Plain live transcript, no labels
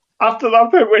After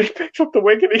that bit where he picks up the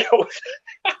wig and he goes,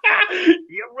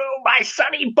 "You ruined my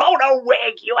Sonny Bono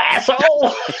wig, you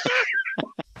asshole!"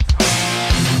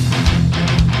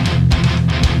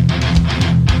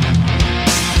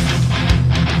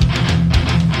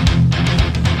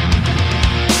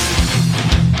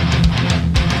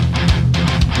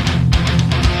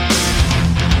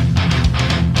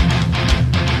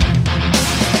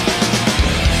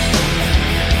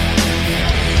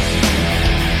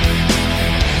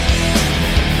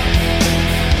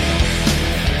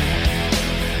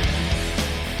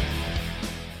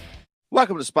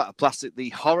 Welcome to Spatter Plastic, the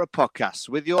horror podcast,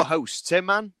 with your hosts, Tim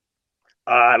Man.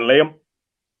 And Liam.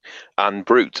 And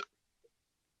Brute.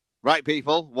 Right,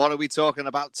 people, what are we talking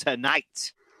about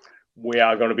tonight? We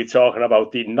are going to be talking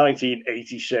about the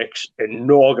 1986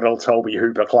 inaugural Tobe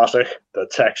Hooper classic, The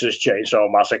Texas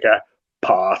Chainsaw Massacre,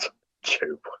 Part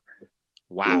 2.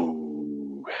 Wow.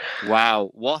 Ooh. Wow.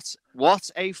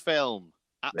 What a film.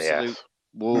 Absolute. Yes.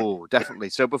 Whoa, definitely.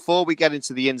 So before we get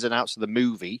into the ins and outs of the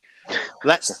movie,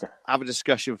 let's have a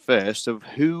discussion first of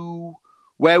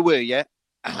where were you,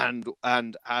 and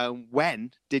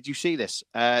when did you see this?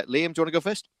 Liam, do you want to go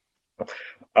first?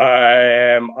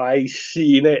 I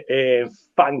seen it in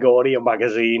Fangoria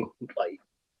magazine, like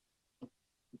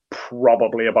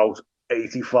probably about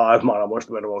 85. Man, I must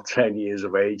have been about 10 years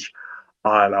of age,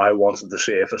 and I wanted to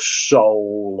see it for so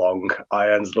long.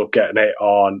 I ended up getting it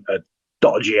on a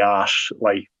dodgy ass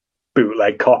like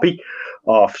bootleg copy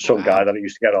of some guy that I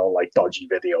used to get all like dodgy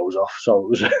videos off. So it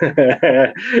was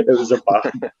it was a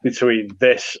battle between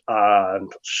this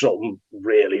and something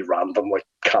really random like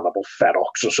Cannibal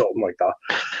Ferox or something like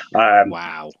that.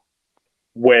 Wow.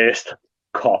 Worst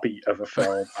copy of a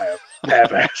film I have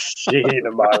ever seen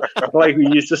in my life. Like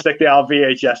we used to stick the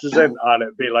VHSs in and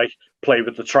it'd be like play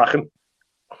with the tracking.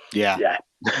 Yeah,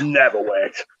 never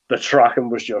worked. The tracking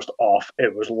was just off.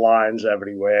 It was lines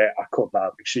everywhere. I couldn't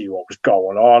hardly see what was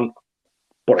going on,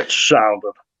 but it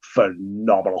sounded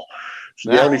phenomenal.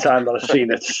 So the only time that I've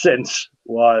seen it since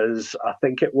was, I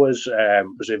think it was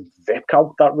it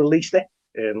Vipco that released it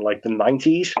in like the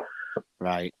 90s.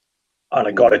 Right. And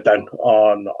I got it then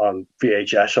on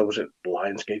VHS. I was at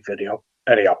Lionsgate Video.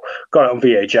 Anyhow, got it on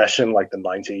VHS in like the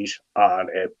 90s and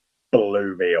it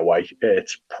blew me away.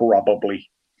 It's probably,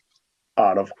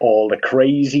 out of all the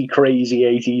crazy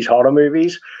 80s horror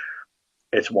movies,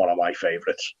 it's one of my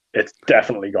favourites. It's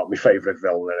definitely got my favourite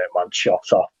villain in it, man. Chop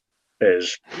Top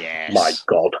is, my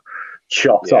God.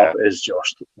 Chop Top is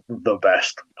just the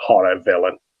best horror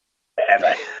villain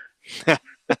ever.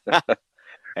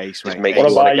 Ace, what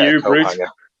about you, Brute?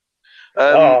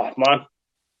 Oh, man.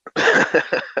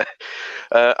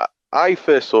 I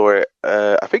first saw it,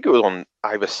 I think it was on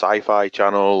either Sci-Fi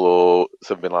Channel or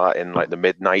something like that in like the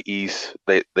mid-90s.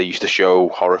 They used to show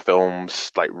horror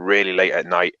films like really late at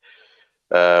night.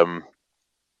 And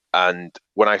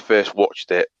when I first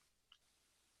watched it,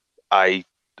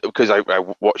 because I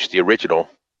watched the original,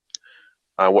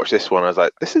 I watched this one, I was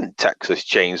like, this isn't Texas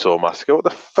Chainsaw Massacre. What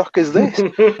the fuck is this?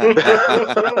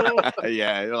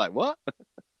 Yeah, you're like, what?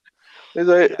 It's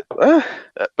like,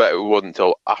 but it wasn't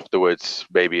until afterwards,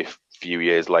 maybe a few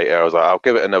years later, I was like, I'll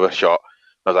give it another shot.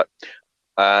 I was like,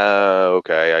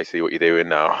 okay, I see what you're doing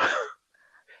now.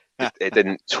 It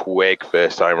didn't twig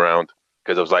first time around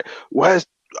because I was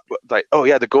like, oh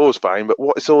yeah, the gore's fine, but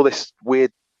what is all this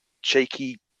weird,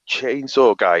 shaky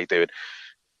chainsaw guy doing?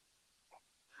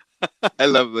 I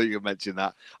love that you mentioned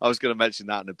that. I was going to mention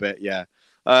that in a bit, yeah.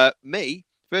 Me,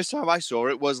 first time I saw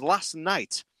it was last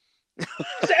night.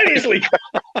 Seriously?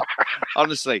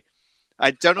 Honestly,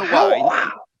 I don't know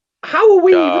why. How are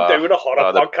we even doing a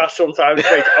horror podcast sometimes,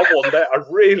 mate? I wonder. I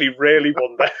really, really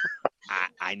wonder.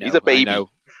 I know. He's a baby. I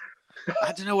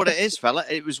don't know what it is, fella.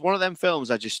 It was one of them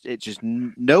films.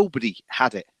 Nobody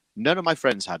had it. None of my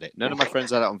friends had it. None of my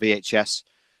friends had it on VHS.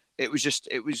 It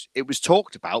was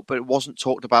talked about, but it wasn't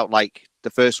talked about like the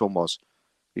first one was.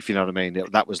 If you know what I mean.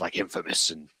 That was like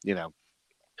infamous, and you know.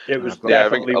 It was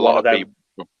definitely one of them.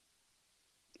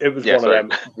 It was one of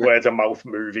them word of mouth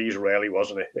movies, really,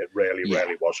 wasn't it? It really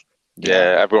was.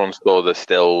 Yeah, everyone saw the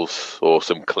stills or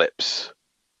some clips,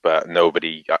 but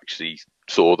nobody actually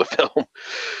saw the film.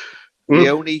 The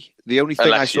only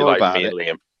thing I saw about it.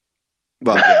 Liam.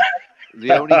 Well, yeah.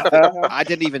 The only I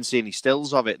didn't even see any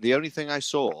stills of it. The only thing I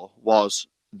saw was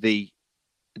the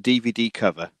DVD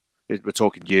cover. We're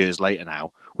talking years later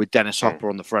now, with Dennis Hopper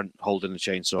on the front holding the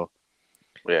chainsaw.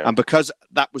 Yeah. And because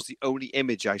that was the only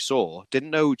image I saw, didn't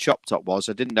know who Chop Top was.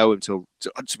 I didn't know him to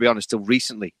be honest, till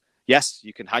recently. Yes,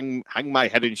 you can hang my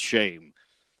head in shame,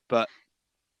 but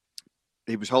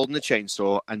he was holding the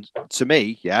chainsaw, and to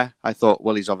me, I thought,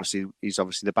 well, he's obviously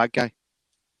the bad guy.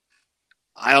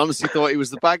 I honestly thought he was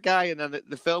the bad guy, and then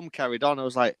the film carried on. I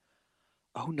was like,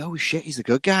 oh no, shit, he's the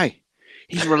good guy.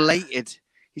 He's related.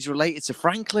 He's related to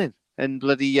Franklin and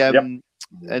bloody and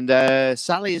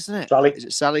Sally, isn't it? Sally. Is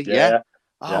it Sally? Yeah.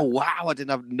 Oh wow, I didn't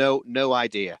have no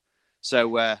idea. So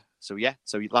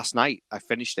last night I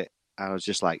finished it, and I was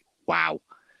just like, wow,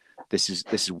 this is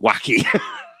wacky.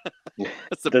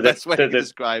 That's the best way to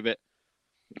describe it.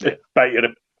 Bet you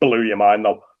it blew your mind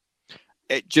though.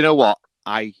 Do you know what?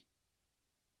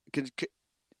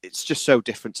 It's just so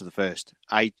different to the first.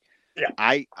 I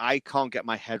can't get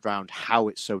my head around how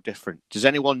it's so different. Does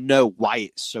anyone know why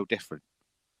it's so different?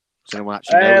 Does anyone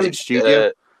actually know? Is it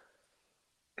studio?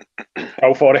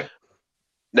 Go for it.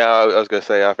 No, I was going to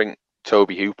say, I think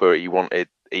Toby Hooper, he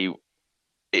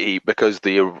because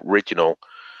the original,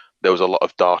 there was a lot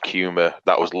of dark humor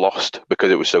that was lost because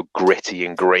it was so gritty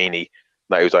and grainy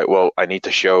that he was like, well, I need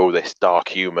to show this dark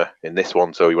humor in this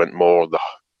one. So he went more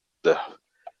the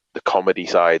comedy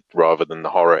side rather than the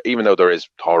horror, even though there is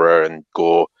horror and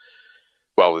gore.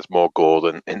 Well, there's more gore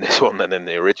than in this one than in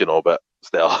the original, but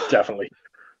still. Definitely.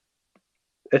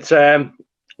 It's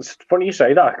funny you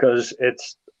say that because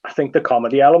I think the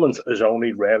comedy element is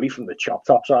only really from the Chop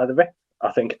Top side of it.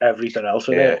 I think everything else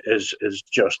in it is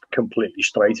just completely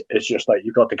straight. It's just like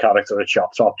you've got the character of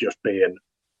Chop Top just being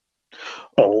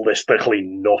ballistically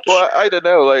nuts. Well, I don't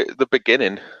know, like the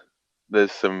beginning,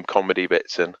 there's some comedy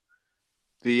bits in.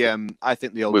 I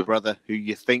think the older brother, who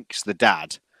you think's the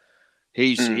dad,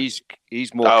 he's more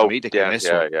comedic in this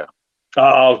one. Yeah.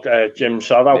 Oh, Jim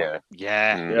Savile.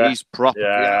 Yeah, he's proper.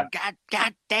 Yeah.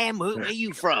 God damn, where are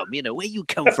you from? You know, where you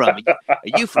come from? Are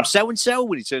you from so and so?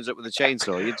 When he turns up with a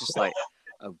chainsaw, you're just like,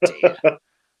 oh dear.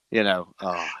 You know,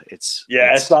 it's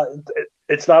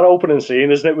that opening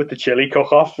scene, isn't it, with the chili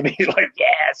cook-off, and he's like,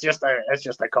 yeah, it's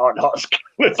just a corn husk.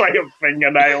 It's like a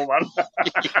fingernail,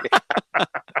 man.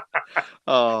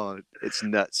 Oh, it's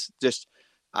nuts. Just,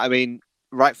 I mean,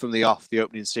 right from the off, the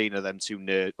opening scene of them two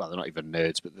nerds, well, they're not even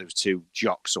nerds, but those two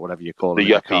jocks or whatever you call them.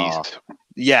 The yuppies.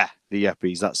 Yeah, the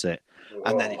yuppies, that's it.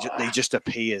 And then he just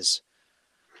appears.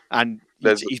 And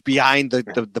he's behind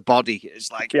the body.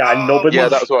 It's like, yeah,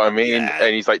 that's what I mean. Yeah.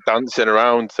 And he's like dancing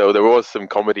around. So there was some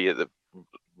comedy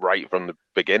right from the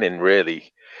beginning,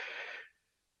 really.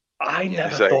 I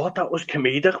never thought that was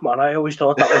comedic, man. I always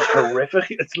thought that was horrific.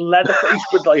 It's Leatherface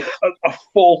with like a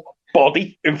full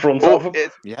body in front of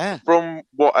him. From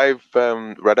what I've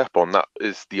read up on, that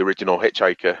is the original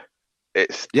Hitchhiker.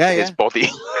 It's his body.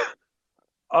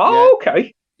 Oh,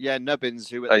 okay. Yeah, Nubbins,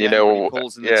 who at the end, when he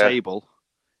pulls in the table.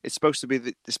 It's supposed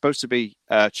to be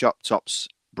Chop Top's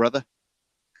brother.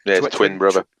 Yeah, twin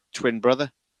brother. Twin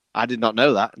brother. I did not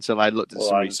know that until I looked at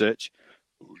some research.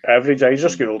 Every day's a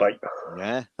school day.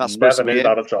 Yeah, that's supposed to be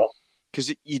that at all.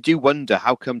 Because you do wonder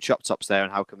how come Chop Top's there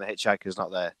and how come the Hitchhiker's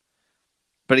not there.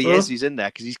 But he's in there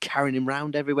because he's carrying him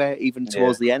around everywhere, even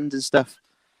towards the end and stuff.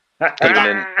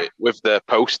 Even with the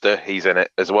poster, he's in it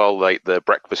as well, like the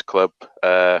Breakfast Club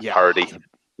parody.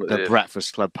 The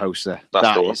Breakfast Club poster.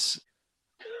 That's the one.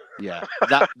 Yeah,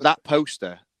 that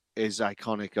poster is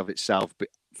iconic of itself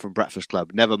from Breakfast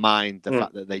Club. Never mind the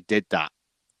fact that they did that,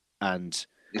 and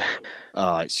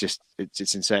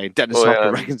it's insane. Dennis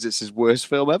Hopper reckons it's his worst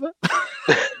film ever,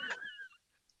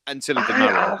 until he did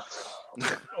Mario.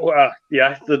 Well,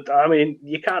 yeah. I mean,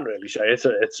 you can't really say it's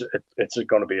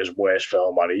going to be his worst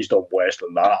film, man. He's done worse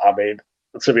than that. I mean,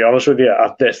 to be honest with you,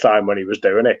 at this time when he was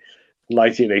doing it.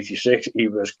 1986, he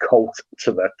was coked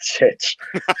to the tits.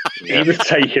 He was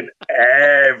taking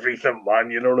everything, man.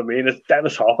 You know what I mean? It's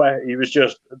Dennis Hopper. He was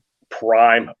just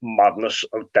prime madness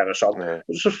of Dennis Hopper. Yeah. It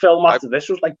was a film after this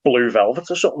was like Blue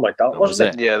Velvet or something like that,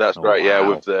 wasn't it? Yeah, that's right. Wow. Yeah,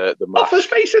 with the Office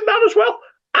Space in that as well.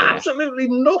 Absolutely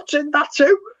nuts in that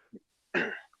too.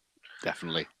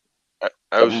 Definitely.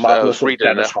 I was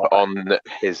reading up on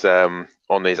his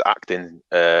acting,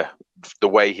 the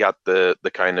way he had the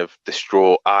kind of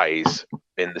distraught eyes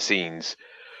in the scenes.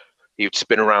 He would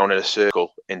spin around in a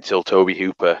circle until Toby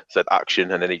Hooper said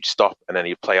action, and then he'd stop, and then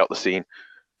he'd play out the scene.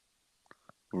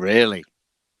 Really?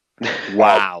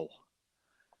 Wow.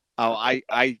 Oh,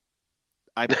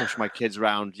 I push my kids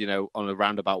around, on a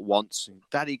roundabout once. And,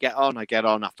 Daddy, get on. I get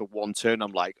on after one turn.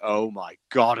 I'm like, oh my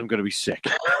God, I'm going to be sick.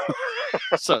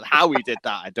 So how he did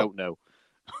that, I don't know.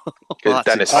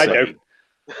 Dennis, I know.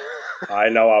 I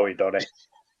know how he done it.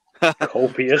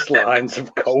 Copious lines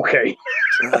of cocaine.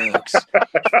 Drugs.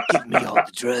 Give me all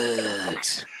the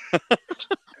drugs.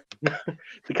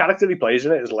 The character he plays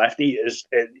in it is Lefty.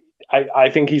 I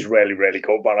think he's really, really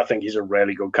good, but I think he's a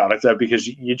really good character because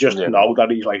you just know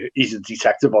that he's a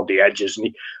detective on the edges,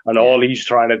 and all he's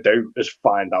trying to do is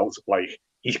find out. Like,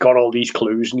 he's got all these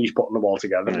clues and he's putting them all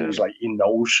together, and he's like, he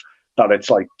knows that it's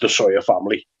like the Sawyer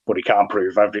family, but he can't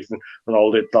prove everything. And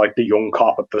all the young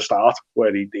cop at the start,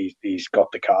 where he's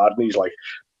got the card and he's like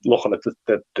looking at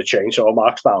the chainsaw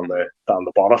marks down the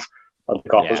bonnet, and the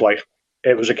cop was like,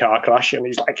 "It was a car crash," and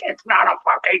he's like, "It's not a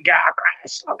fucking car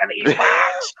crash. Look at these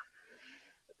marks."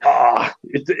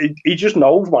 He just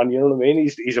knows, man. You know what I mean?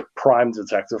 He's a prime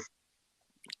detective.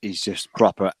 He's just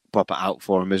proper out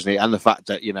for him, isn't he? And the fact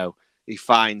that, you know, he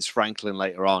finds Franklin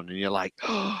later on, and you're like,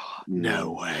 oh,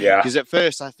 no way. Yeah. Because at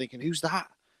first I'm thinking, who's that?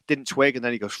 Didn't twig, and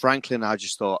then he goes, Franklin. I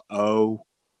just thought, oh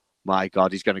my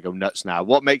God, he's going to go nuts now.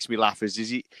 What makes me laugh is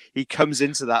he comes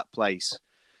into that place,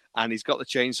 and he's got the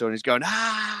chainsaw, and he's going,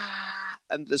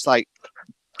 and it's like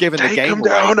giving the game away.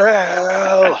 Down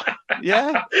hell.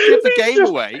 Yeah, give the game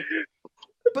away.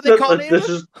 But they can't hear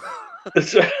him.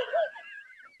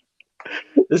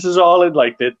 This is all in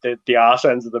like the arse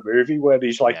ends of the movie, where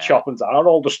he's like chopping down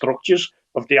all the structures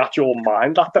of the actual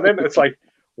mine that they're in. It's like,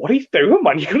 what are you doing,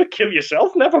 man? You're gonna kill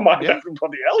yourself. Never mind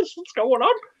everybody else. What's going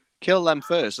on? Kill them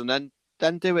first, and then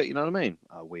do it. You know what I mean?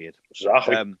 Oh, weird.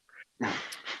 Exactly.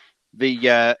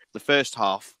 The first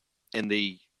half in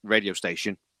the radio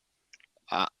station,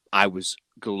 I was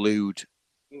glued,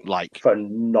 like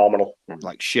phenomenal,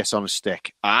 like shit on a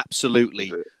stick. I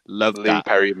absolutely loved Lee that.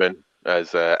 Perryman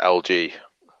as LG.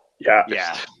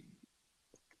 Yeah.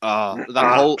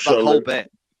 That whole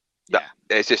bit.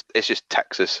 It's just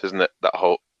Texas, isn't it? That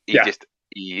whole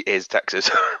he is Texas.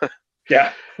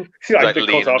 Yeah. Like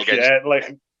leaning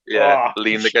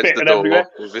against the door.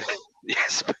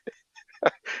 Yes.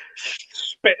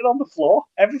 Spitting on the floor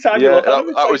every time. Yeah,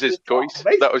 that was his choice.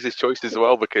 That was his choice as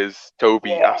well, because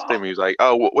Toby asked him. He was like,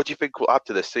 "Oh, what do you think will add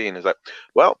to this scene?" He's like,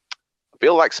 "Well, I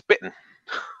feel like spitting."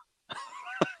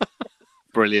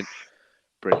 Brilliant.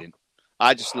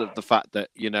 I just love the fact that,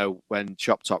 you know, when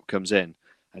Chop Top comes in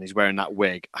and he's wearing that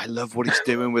wig, I love what he's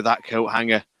doing with that coat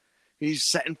hanger. He's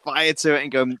setting fire to it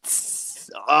and going,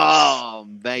 oh,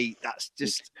 mate, that's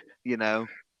just, you know.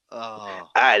 Oh.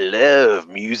 I love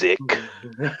music.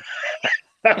 Love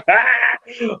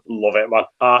it, man.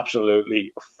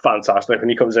 Absolutely fantastic. When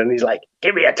he comes in, he's like,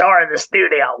 "Give me a tour of the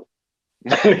studio."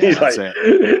 He's like,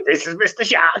 "This is Mr.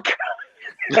 Shark."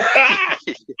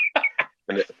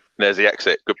 And there's the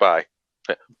exit. Goodbye.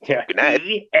 Yeah. Good night.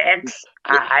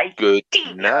 Good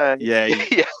night. Yeah.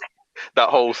 That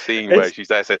whole scene where she's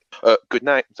there said, "Good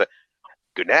night." It's like,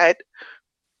 "Good night."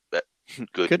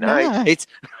 Good night.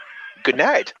 Good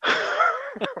night.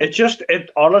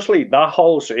 It honestly, that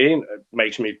whole scene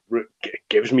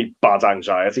gives me bad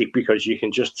anxiety, because you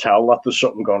can just tell that there's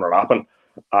something going to happen,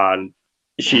 and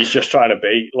she's just trying to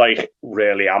be like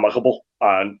really amicable,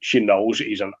 and she knows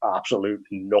he's an absolute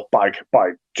nutbag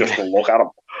by just the look at him.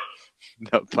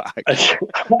 Nutbag.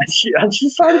 And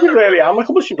she's trying to be really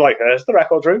amicable. She's like, "Here's the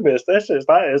record room. Here's this. Here's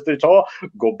that. Here's the tour.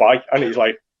 Goodbye." And he's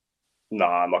like,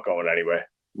 "Nah, I'm not going anywhere.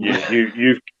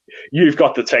 You've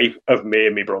got the tape of me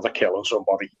and my brother killing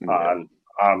somebody, and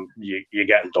you're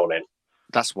getting done in."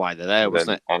 That's why they're there,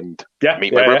 wasn't it? And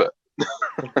meet my brother.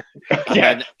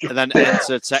 And then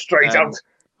enter straight out.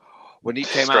 When he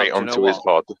came straight out, onto his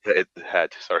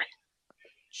head. Sorry,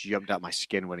 jumped out my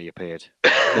skin when he appeared,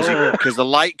 because the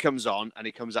light comes on and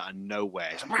he comes out of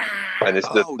nowhere, and it's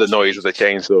the noise of the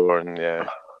chainsaw, and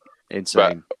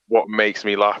insane. But what makes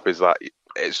me laugh is that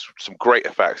it's some great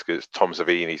effects, because it's Tom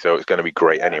Savini, so it's going to be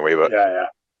great anyway. But the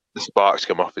sparks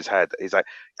come off his head. He's like,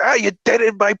 "You dead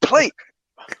in my plate."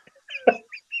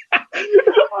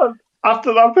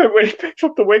 After that bit where he picks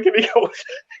up the wig and he goes,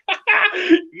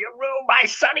 "You ruined my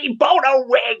Sonny Bono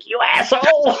wig, you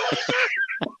asshole!"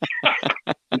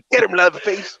 Get him,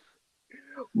 Leatherface.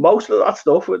 Most of that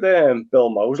stuff with Bill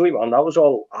Moseley, man, that was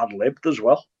all ad-libbed as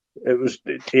well.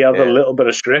 He had a little bit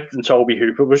of script, and Toby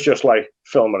Hooper was just like,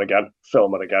 film it again.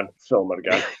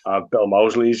 And Bill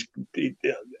Moseley's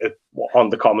on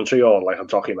the commentary or like a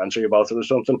documentary about it or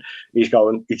something. He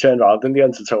turned around in the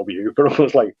end to Toby Hooper and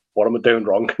was like, "What am I doing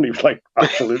wrong?" And he was like,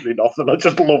 "Absolutely nothing. I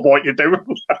just love what you're doing."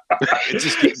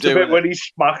 Just keep doing it. When he's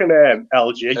smacking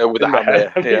LG with the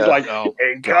hammer. He's like,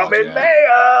 "Incoming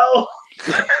mail."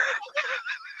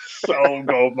 So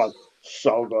good, man.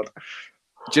 So good.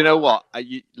 Do you know what?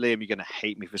 Liam, you're going to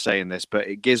hate me for saying this, but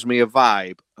it gives me a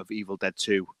vibe of Evil Dead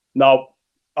 2. No,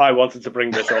 I wanted to bring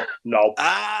this up. No.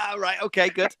 Right. Okay,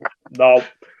 good. No.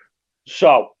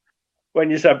 So,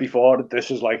 when you said before that this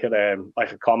is like a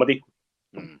comedy,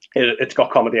 it's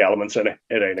got comedy elements in it.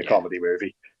 It ain't a comedy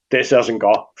movie. This hasn't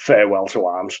got Farewell to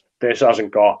Arms. This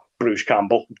hasn't got Bruce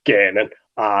Campbell gaining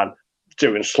and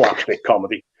doing slapstick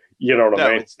comedy. You know what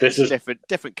I mean? This is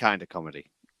different kind of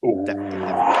comedy. Different.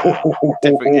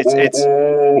 It's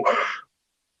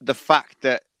the fact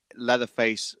that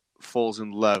Leatherface falls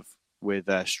in love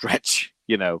Stretch.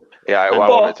 You know. Yeah, I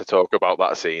wanted to talk about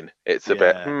that scene. It's a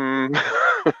bit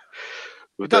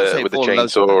with the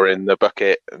chainsaw in the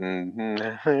bucket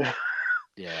and.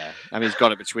 Yeah, I mean he's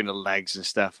got it between the legs and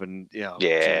stuff, and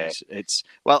geez, it's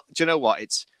do you know what?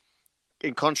 It's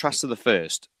in contrast to the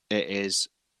first. It's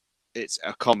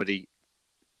a comedy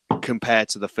compared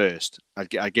to the first.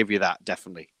 I give you that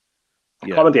definitely.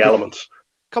 Comedy elements.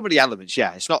 Comedy elements,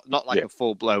 yeah. It's not like a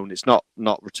full blown. It's not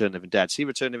Return of the Living Dead. See,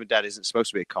 Return of the Living Dead isn't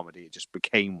supposed to be a comedy. It just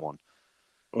became one.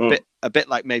 A bit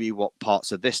like maybe what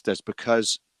parts of this does,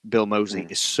 because Bill Moseley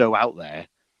is so out there.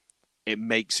 It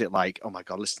makes it like, oh my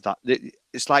god, listen to that.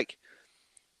 It's like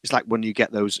when you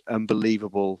get those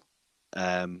unbelievable,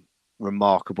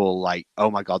 remarkable, like,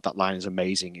 oh my god, that line is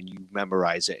amazing, and you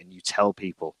memorize it and you tell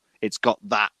people. It's got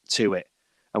that to it,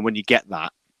 and when you get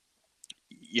that,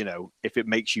 if it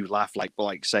makes you laugh, like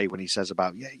say when he says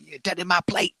about you're dead in my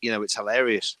plate, it's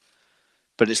hilarious,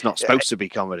 but it's not supposed to be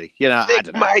comedy. I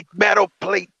don't know. My metal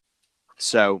plate.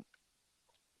 So.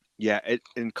 Yeah,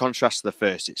 in contrast to the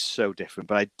first, it's so different.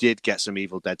 But I did get some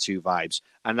Evil Dead 2 vibes,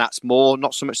 and that's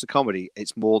not so much the comedy.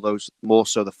 It's more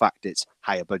so the fact it's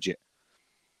higher budget.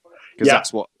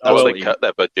 Because they cut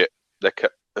their budget. They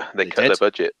cut their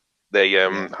budget. They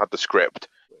had the script.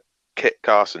 Kit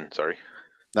Carson, sorry,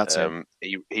 that's him.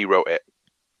 He wrote it,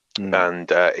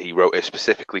 and he wrote it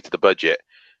specifically to the budget.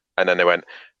 And then they went,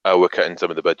 "Oh, we're cutting some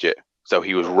of the budget." So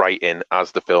he was writing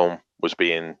as the film was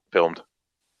being filmed.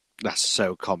 That's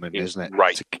so common, isn't it?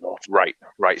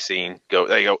 Right scene. Go.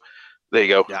 There you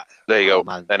go. Yeah. There you go.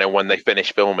 Man. And then when they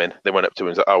finished filming, they went up to him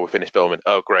and said, "Oh, we finished filming.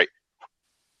 Oh, great."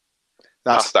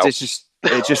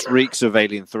 It just reeks of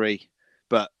Alien 3,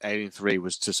 but Alien 3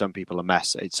 was to some people a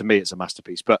mess. To me, it's a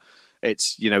masterpiece. But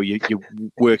it's you're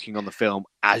working on the film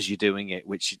as you're doing it,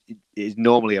 which is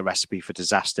normally a recipe for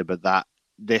disaster. But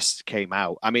this came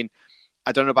out. I mean,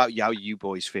 I don't know about how you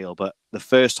boys feel, but the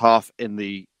first half in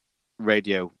the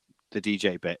radio. The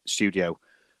DJ bit, studio,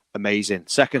 amazing.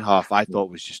 Second half, I thought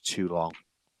was just too long.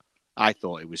 I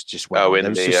thought it was just...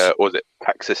 was it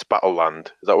Texas Battleland?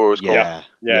 Is that what it was called?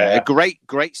 Yeah. A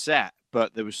great set,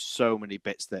 but there was so many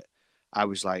bits that I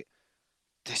was like,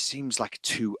 this seems like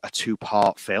a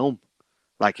two-part film.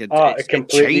 Like, it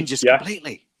changes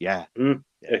completely. Yeah.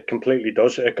 It completely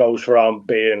does. It goes from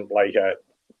being like a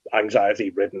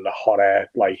anxiety-ridden, horror,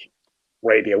 like,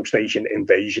 radio station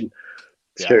invasion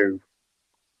to...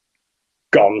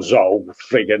 Gonzo,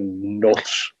 friggin'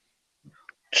 nuts,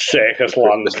 circus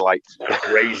land,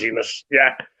 craziness.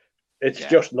 Yeah, it's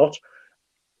just nuts.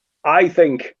 I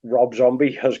think Rob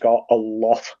Zombie has got a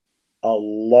lot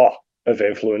of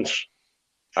influence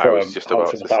from House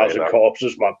of a Thousand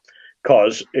Corpses, man.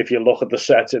 Because if you look at the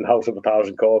sets in House of a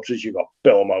Thousand Corpses, you've got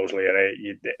Bill Moseley in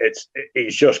it.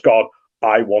 He's just gone,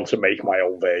 I want to make my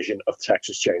own version of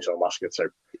Texas Chainsaw Massacre 2.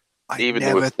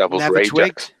 Even with Devil's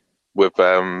Rejects, with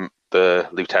the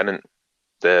lieutenant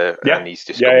there, and he's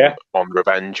just on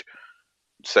revenge.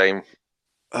 Same.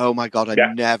 Oh my god, I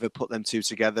never put them two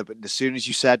together, but as soon as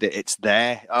you said it, it's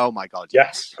there. Oh my god,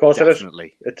 yes, of course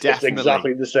definitely. It's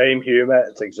exactly the same humor.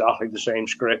 It's exactly the same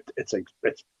script. It's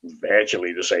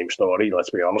virtually the same story.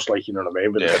 Let's be honest, like, you know what I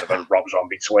mean, with a bit of a Rob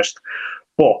Zombie twist.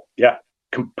 But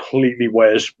completely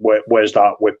wears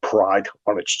that with pride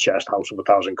on its chest. House of a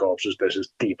Thousand Corpses. This is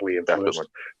deeply influenced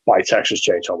by Texas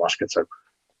Chainsaw Massacre 2.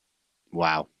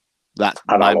 Wow, that's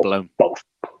mind blown. Both.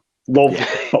 Love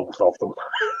both of them.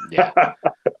 Yeah,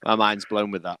 my mind's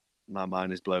blown with that. My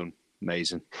mind is blown.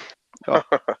 Amazing. Oh.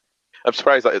 I'm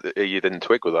surprised that you didn't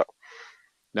twig with that.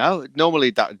 No,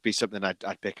 normally that would be something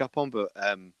I'd pick up on, but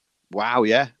wow,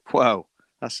 yeah, whoa,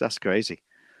 that's crazy.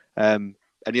 Any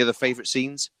other favourite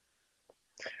scenes?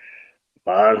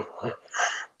 Man,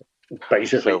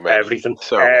 basically everything.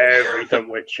 Everything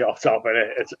with chopped up in it.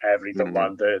 It's everything,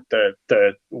 man.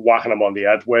 The whacking him on the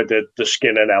head with the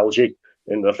skin and algae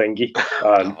in the thingy.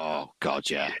 Oh god,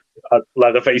 yeah.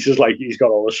 Leatherface is like, he's got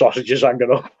all the sausages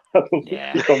hanging up.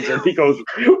 Yeah. He comes in, he goes,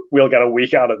 "We'll get a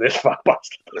week out of this fat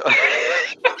bastard."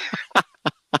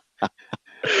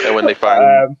 And when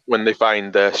they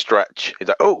find Stretch, he's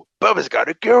like, "Oh, Bubba's got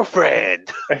a girlfriend.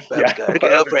 Bubba's got a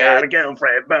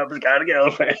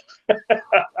girlfriend.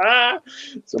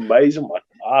 It's amazing, man.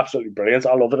 Absolutely brilliant.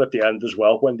 I love it at the end as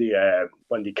well when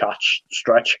they catch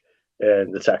Stretch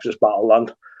in the Texas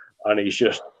Battleland, and he's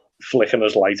just flicking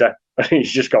his lighter, and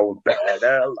he's just going,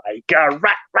 "Better like a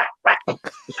rat, rat, rat."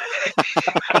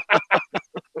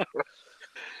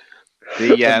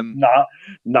 The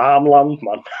Namland,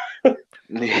 man.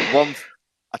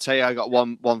 I tell you, I got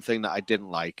one thing that I didn't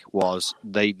like was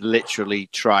they literally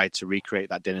tried to recreate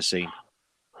that dinner scene.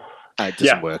 It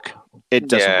doesn't work. It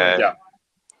doesn't work.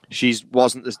 she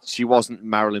wasn't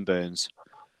Marilyn Burns.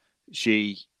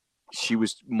 She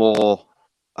was more.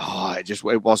 Oh,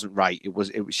 it wasn't right.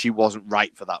 She wasn't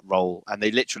right for that role, and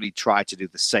they literally tried to do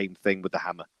the same thing with the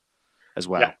Hammer as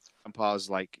well. Yeah. Grandpa's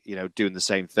like, doing the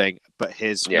same thing, but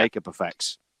his makeup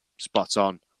effects spot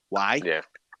on. Why? Yeah.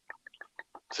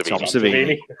 Tom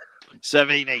Savini.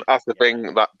 That's the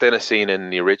thing. That dinner scene in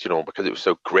the original, because it was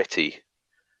so gritty,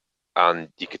 and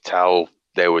you could tell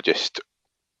they were just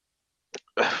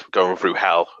going through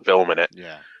hell filming it.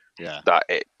 Yeah. Yeah. That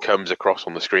it comes across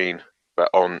on the screen, but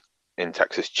in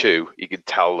Texas Chew, you could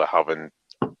tell they're having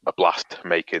a blast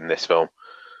making this film.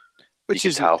 Which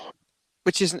isn't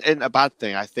a bad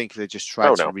thing. I think they just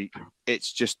tried to.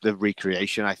 It's just the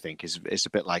recreation. I think is a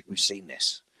bit like, we've seen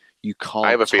this. You can't.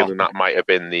 I have a feeling that might have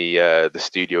been the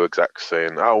studio execs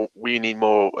saying, "Oh, we need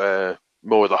more of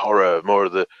the horror, more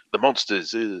of the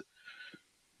monsters."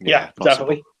 Yeah,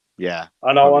 definitely. Yeah,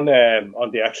 I know on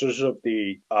the extras of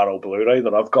the Arrow Blu-ray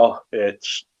that I've got,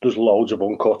 there's loads of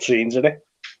uncut scenes in it,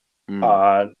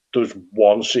 and there's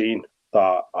one scene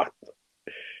that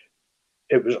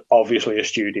it was obviously a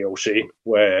studio scene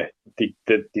where they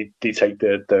take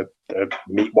the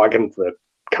meat wagon, the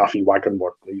cafe wagon,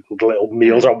 what the little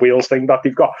Meals on Wheels thing that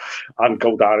they've got, and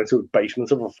go down into the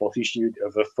basement of a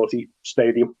footy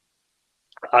stadium.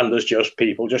 And there's just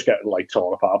people just getting like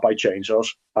torn apart by chainsaws,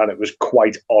 and it was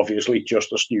quite obviously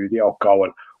just a studio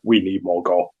going, "We need more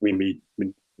gore. We need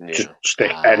just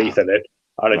stick anything in,"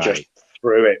 and it just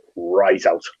threw it right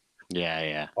out.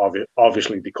 Yeah.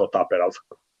 Obviously, they cut that bit out.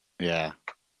 Yeah,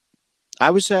 I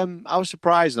was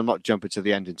surprised. I'm not jumping to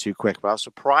the ending too quick, but I was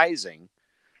surprising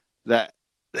that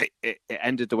it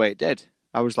ended the way it did.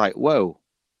 I was like, "Whoa,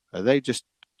 are they just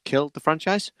killed the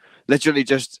franchise? Literally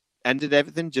just." Ended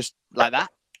everything just like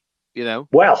that,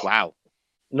 Well, wow.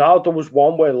 No, there was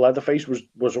one where Leatherface was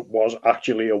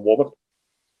actually a woman.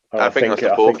 I think that's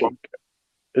the fourth one.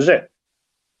 Is it?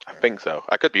 I think so.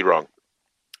 I could be wrong.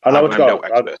 I know it's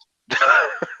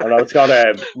got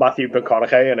Matthew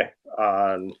McConaughey in it,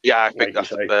 and I think that's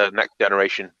the Next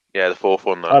Generation. Yeah, the fourth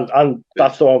one. And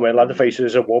that's the one where Leatherface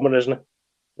is a woman, isn't it?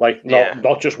 Like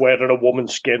not just wearing a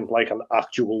woman's skin, like an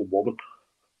actual woman.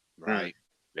 Right.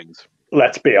 Things.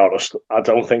 Let's be honest, I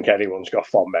don't think anyone's got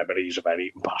fond memories of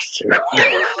any past two.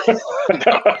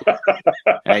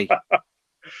 Hey,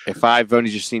 if I've only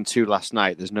just seen 2 last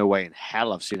night, there's no way in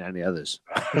hell I've seen any others.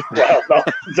 Well, no,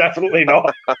 definitely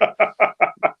not.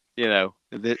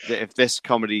 If this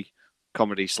comedy /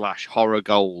 horror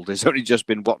gold has only just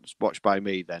been watched by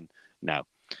me, then no.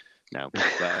 But,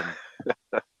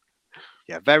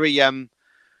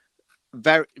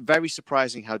 very, very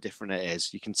surprising how different it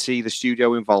is. You can see the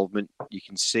studio involvement. You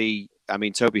can see,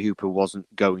 Tobe Hooper wasn't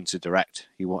going to direct.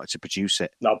 He wanted to produce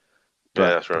it. No.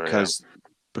 But that's right.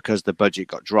 Because the budget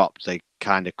got dropped, they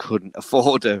kind of couldn't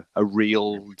afford a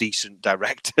real decent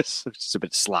director. So it's a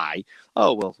bit sly.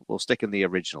 Oh, we'll stick in the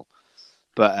original.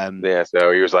 But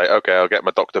so he was like, okay, I'll get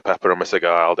my Dr. Pepper and my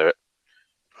cigar. I'll do it.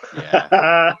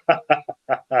 Yeah.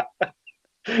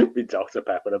 Be Dr.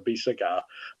 Pepper and be cigar.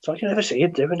 So I can never see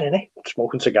him doing any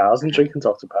smoking cigars and drinking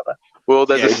Dr. Pepper. Well,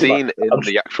 there's a scene in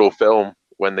the actual film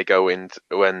when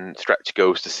when Stretch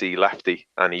goes to see Lefty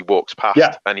and he walks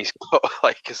past and he's got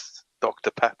like his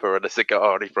Dr. Pepper and a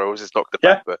cigar and he throws his Dr.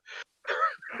 Pepper.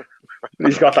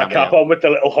 He's got that cap on with the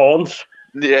little horns.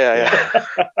 Yeah.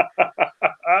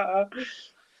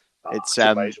 It's an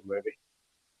amazing movie.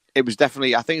 It was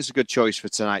definitely, I think it's a good choice for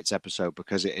tonight's episode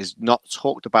because it is not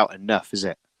talked about enough, is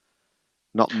it?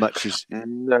 Not much is.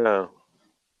 No.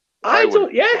 I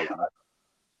don't,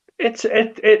 It's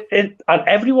and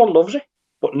everyone loves it,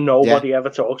 but nobody ever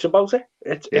talks about it.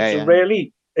 It's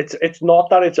really, it's not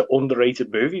that it's an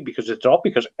underrated movie because it's not,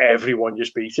 because everyone you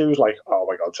speak to is like, oh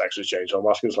my God, Texas Chainsaw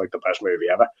Massacre is like the best movie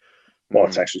ever. Well,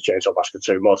 Texas Chainsaw Massacre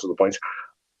 2, most of the points.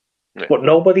 Yeah. But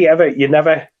you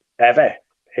never, ever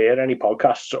hear any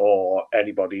podcasts or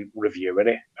anybody reviewing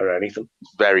it or anything.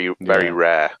 Very, very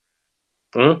rare.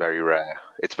 Very rare.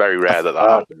 It's very rare that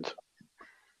happens.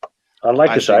 I'd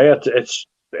like to say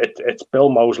it's Bill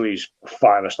Moseley's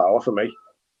finest hour for me.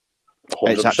 100%.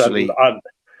 It's actually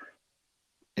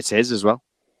it's his as well.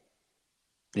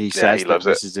 He says he loves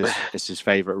this it. It's his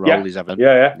favourite role he's ever.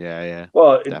 Yeah.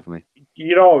 Well, definitely.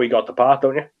 You know how we got the part,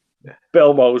 don't you? Yeah.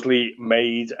 Bill Moseley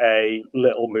made a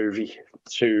little movie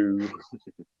to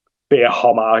be a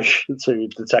homage to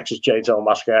the Texas Chainsaw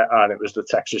Massacre, and it was the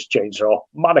Texas Chainsaw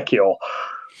Manicure.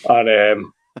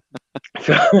 And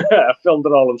filmed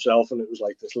it all himself, and it was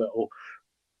like this little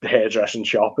hairdressing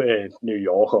shop in New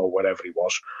York or wherever he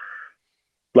was.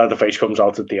 Leatherface comes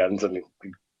out at the end and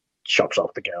he chops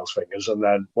off the girl's fingers, and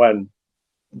then when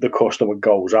the customer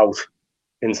goes out,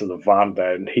 into the van,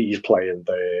 then he's playing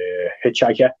the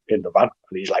hitchhiker in the van,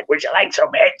 and he's like, "Would you like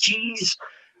some cheese?"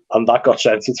 And that got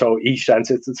sent to he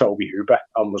sent it to Toby Hooper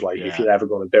and was like, "If you're ever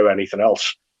going to do anything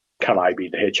else, can I be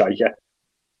the hitchhiker?"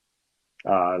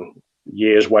 And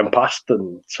years went past,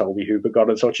 and Toby Hooper got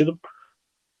in touch with him.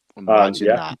 Imagine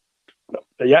that.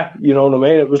 Yeah, you know what I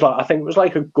mean? It was like, I think it was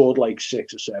like a good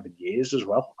 6 or 7 years as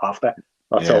well after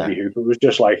that. Toby Hooper was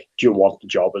just like, "Do you want the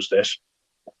job as this?"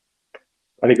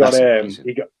 And he got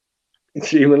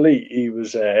seemingly he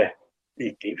was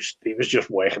just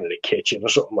working in a kitchen or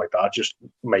something like that, just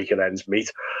making ends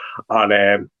meet.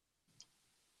 And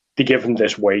they give him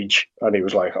this wage, and he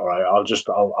was like, "All right,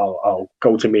 I'll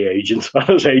go to my agent." And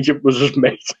his agent was his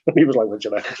mate, and he was like, "What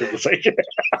you like to say?"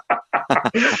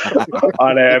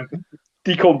 And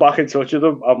he come back in touch with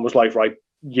him and was like, "Right,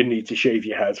 you need to shave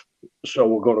your head, so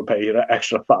we're going to pay you an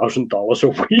extra $1,000 a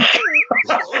week."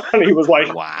 And he was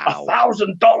like, "Wow,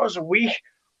 $1,000 a week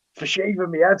for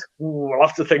shaving my head? Ooh, I'll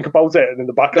have to think about it." And in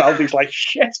the background, he's like,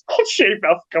 "Shit, I'll shave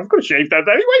that. I'm going to shave that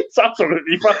anyway. It's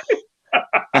absolutely fine."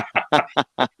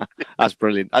 That's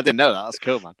brilliant. I didn't know that. That's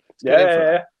cool, man.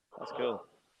 Yeah, that's cool.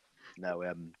 No,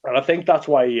 and I think that's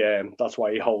why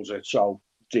he holds it so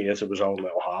dear to his own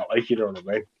little heart. You know what I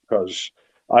mean? Because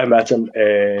I met him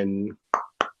in.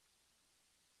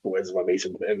 Where did I meet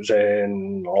him? It was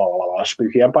in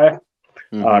Spooky Empire,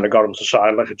 and I got him to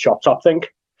sign a chop top thing.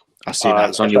 I see that.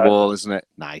 It's on your wall, isn't it?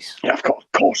 Nice. Yeah, of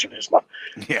course it is, man.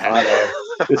 Yeah.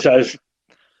 And, it says,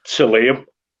 "To Liam,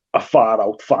 a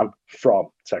far-out fan from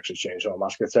Texas Chainsaw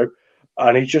Massacre 2."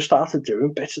 And he just started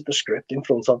doing bits of the script in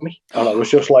front of me. And I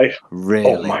was just like, really?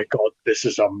 "Oh my God, this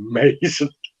is amazing."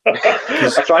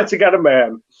 I tried to get him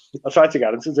to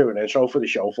do an intro for the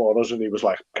show for us, and he was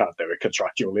like, "Can't do it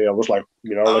contractually." I was like,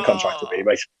 "The contract to me,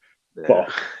 mate." Yeah.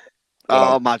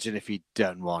 But imagine if he'd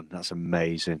done one. That's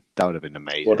amazing. That would have been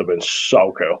amazing. Would have been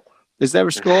so cool. Is there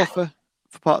a score for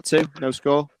part 2? No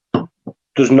score?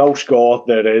 There's no score.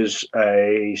 There is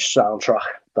a soundtrack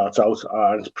that's out,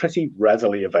 and it's pretty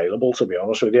readily available, to be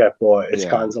honest with you. But it's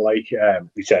kind of like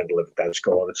Return of the Living Dead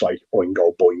score. It's like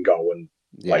Oingo Boingo and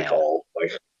all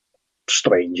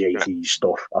strange 80s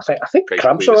stuff. I think the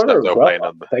Cramps are on it as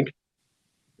well. I think.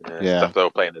 Stuff they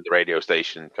were playing at the radio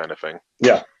station, kind of thing.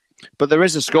 Yeah, but there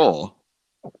is a score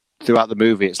throughout the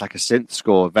movie. It's like a synth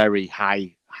score, very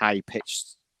high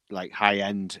pitched, high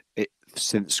end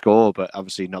synth score, but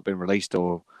obviously not been released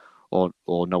or no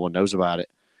one knows about it.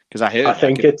 Because I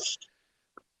think it's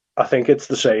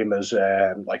the same as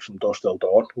From Dusk Till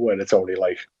Dawn, where it's only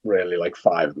really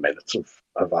 5 minutes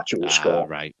of actual score.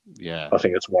 Right. Yeah. I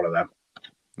think it's one of them.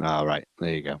 All right.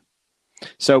 There you go.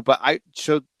 So, do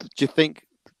you think?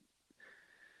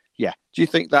 Yeah. Do you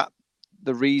think that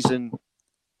the reason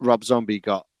Rob Zombie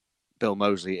got Bill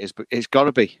Moseley it's got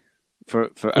to be for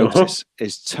Otis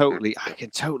is totally. I can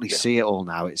totally see it all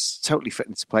now. It's totally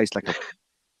fitting into place like a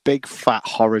big fat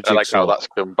horror jigsaw. I like how that's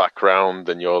come back round,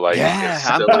 and you're like,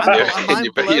 I'm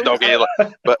your dog ear.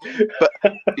 But do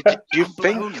you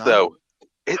think though?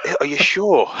 Are you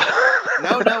sure?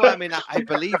 No. I mean, I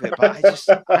believe it, but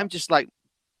I'm just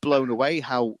blown away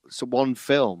how one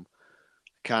film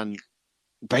can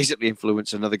basically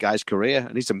influence another guy's career,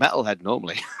 and he's a metalhead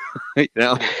normally,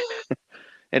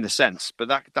 in a sense.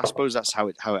 But I suppose that's how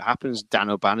it happens. Dan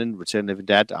O'Bannon, Return of the Living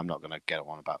Dead. I'm not going to get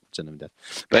on about Return of the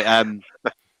Living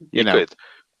Dead, but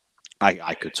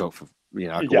I could talk for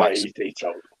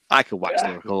I could wax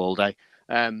lyrical all day.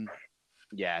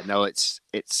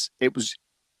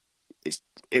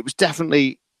 It was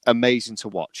definitely amazing to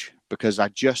watch because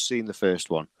I'd just seen the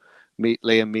first one. Me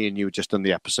and you had just done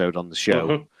the episode on the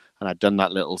show, and I'd done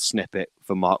that little snippet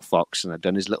for Mark Fox, and I'd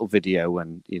done his little video,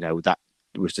 and that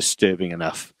was disturbing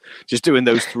enough. Just doing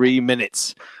those 3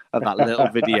 minutes of that little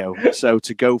video. So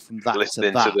to go from that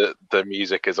listening to that, to the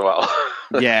music as well.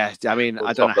 Yeah, I mean,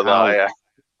 I don't know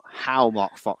how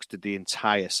Mark Fox did the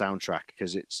entire soundtrack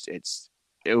because it's.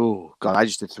 Oh God! I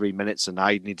just did 3 minutes, and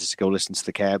I needed to go listen to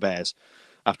the Care Bears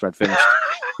after I'd finished.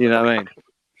 You know what I mean?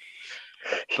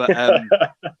 But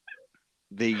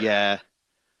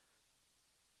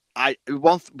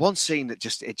one scene that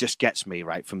just gets me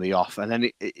right from the off, and then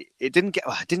it didn't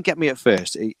get me at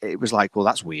first. It was like, well,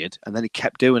 that's weird, and then he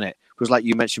kept doing it. It was like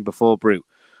you mentioned before, Brute,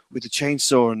 with the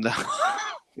chainsaw and the.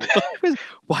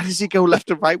 Why does he go left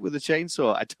and right with the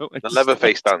chainsaw? I don't understand. The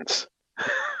Leatherface dance.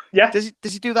 Yeah. Does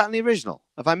he do that in the original?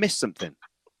 Have I missed something?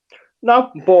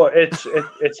 No, but it's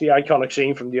the iconic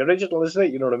scene from the original, isn't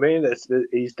it? You know what I mean?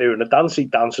 He's doing a dance. He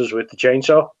dances with the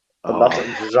chainsaw, and that's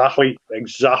exactly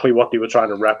what they were trying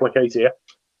to replicate here.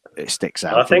 It sticks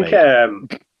out.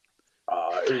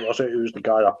 Who was it? Who was the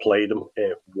guy that played him?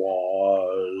 It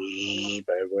was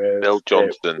Bill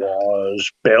Johnson. It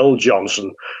was Bill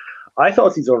Johnson. I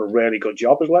thought he'd done a really good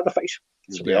job as Leatherface.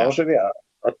 To be honest with you,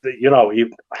 you know,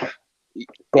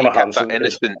 Gunnar Hansen, that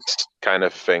innocence kind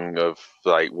of thing of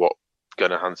like what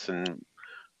Gunnar Hansen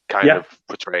kind of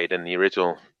portrayed in the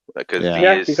original, because he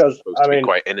is supposed to be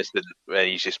quite innocent, and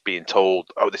he's just being told,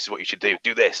 "Oh, this is what you should do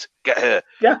this, get her."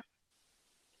 Yeah,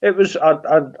 it was.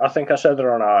 I think I said it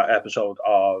on our episode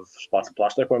of Splattered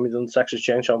Plastic when we done Texas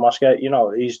Chainsaw Massacre. You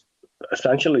know, he's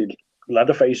essentially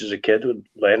Leatherface is a kid with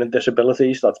learning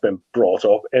disabilities that's been brought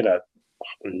up in a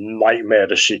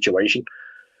nightmarish situation.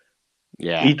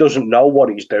 Yeah, he doesn't know what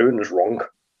he's doing is wrong,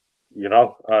 you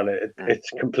know, and it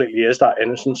completely is that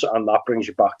innocence, and that brings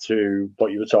you back to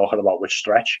what you were talking about with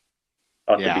Stretch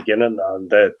at the beginning, and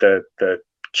the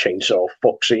chainsaw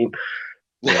fuck scene,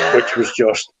 which was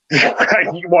just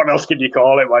what else can you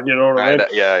call it, man? You know what I mean?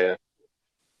 Yeah.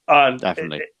 And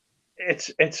definitely,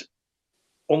 it's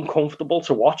uncomfortable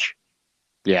to watch.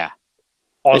 Yeah,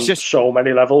 on it's just so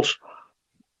many levels.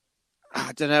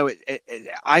 I don't know.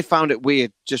 I found it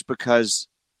weird just because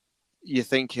you're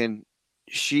thinking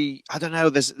I don't know.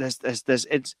 There's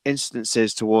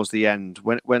instances towards the end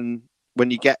when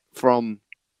you get from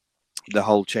the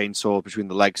whole chainsaw between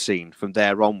the legs scene from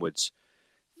there onwards,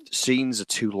 scenes are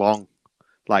too long.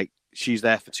 Like she's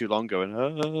there for too long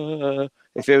going.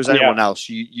 If it was anyone else,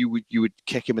 you would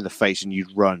kick him in the face and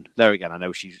you'd run. There again, I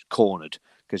know she's cornered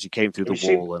because he came through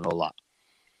the wall and all that.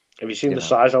 Have you seen the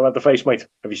size of Leatherface, mate?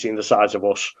 Have you seen the size of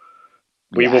us?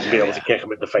 We wouldn't be able to kick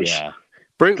him in the face. Yeah.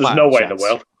 There's no way in the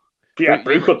world. Yeah,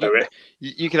 Brute could do it.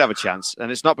 You could have a chance,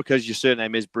 and it's not because your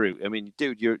surname is Brute. I mean,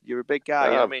 dude, you're a big guy.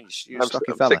 You know what I mean, you're a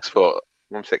stocky fella. 6 foot.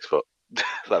 I'm 6 foot.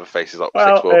 Leatherface is like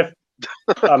 6 foot.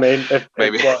 If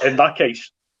maybe in that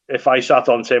case, if I sat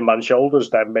on Tin Man's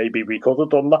shoulders, then maybe we could have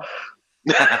done that.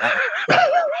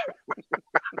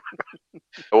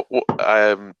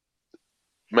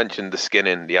 Mentioned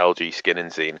the algae skinning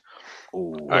scene.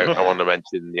 I want to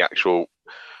mention the actual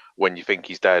when you think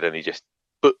he's dead and he just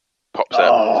pops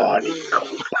out. Oh, and he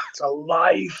comes back to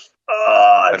life.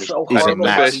 Oh, it's so horrible.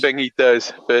 The first thing he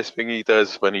does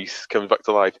when he comes back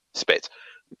to life, spit.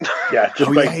 Yeah,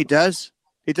 he does.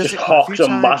 He does just it hawks a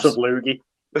massive loogie.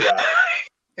 Yeah.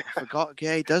 I forgot.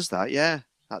 Yeah, he does that. Yeah,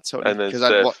 that's totally. And then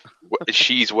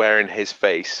she's wearing his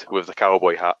face with the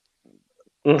cowboy hat.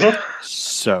 Mm-hmm.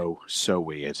 So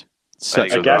weird.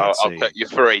 I'll cut you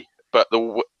free, but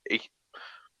he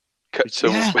cuts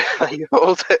him.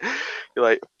 You're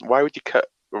like, why would you cut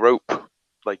rope?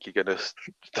 Like you're gonna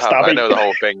stab? I know the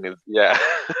whole thing is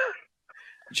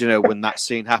Do you know when that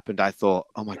scene happened? I thought,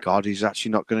 oh my god, he's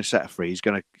actually not going to set her free. He's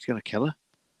gonna kill her.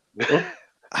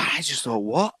 I just thought,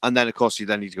 what? And then of course he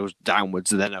goes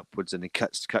downwards and then upwards, and he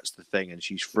cuts the thing, and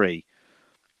she's free.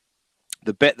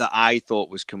 The bit that I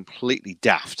thought was completely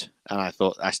daft, and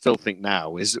I still think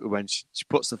now, is when she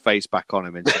puts the face back on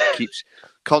him and she keeps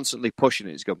constantly pushing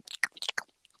it. It's going,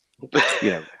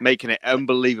 making it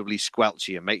unbelievably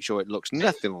squelchy and make sure it looks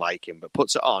nothing like him, but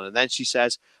puts it on. And then she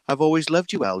says, "I've always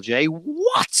loved you, LJ."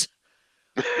 What?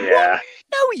 Yeah. What?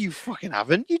 No, you fucking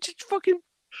haven't. You just fucking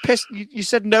pissed. You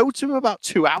said no to him about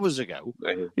 2 hours ago.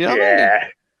 You know what I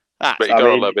mean? But you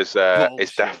gotta love his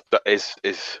death,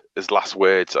 his last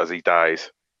words as he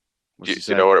dies. Do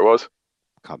you know what it was?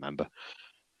 Can't remember.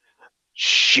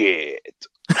 Shit.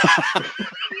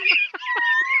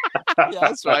 Yeah,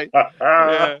 that's right.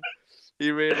 Yeah. He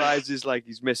realizes like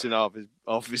he's missing off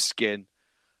his skin.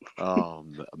 Oh,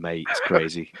 mate, it's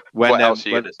crazy. What else are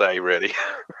you gonna say, really?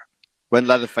 When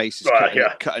Leatherface is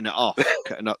cutting it off,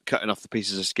 cutting off the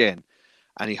pieces of skin,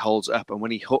 and he holds it up, and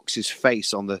when he hooks his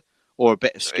face on or a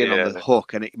bit of skin on the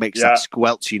hook, and it makes that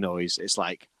squelchy noise. It's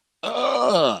like,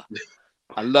 ugh.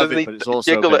 I love it, but it's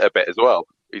also jiggle it a bit as well.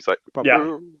 He's like,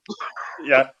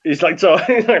 yeah. He's like, so.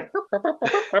 Do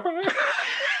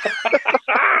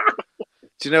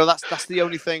you know that's the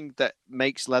only thing that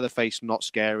makes Leatherface not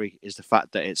scary is the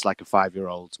fact that it's like a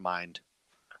 5-year-old's mind.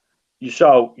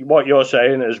 So what you're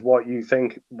saying is what you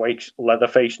think makes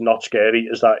Leatherface not scary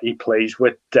is that he plays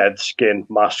with dead skin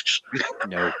masks.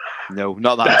 No,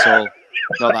 not that at all.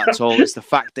 Not that at all. It's the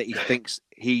fact that he thinks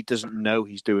he doesn't know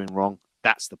he's doing wrong.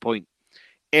 That's the point.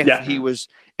 If it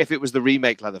was the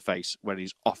remake Leatherface when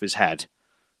he's off his head,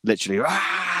 literally,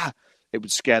 it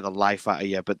would scare the life out of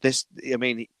you. But this, I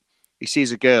mean, he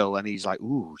sees a girl and he's like,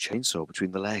 "Ooh, chainsaw between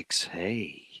the legs."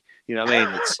 Hey, you know what I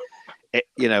mean?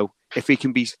 If he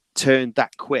can be turned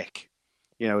that quick,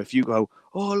 if you go,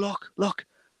 "Oh, look,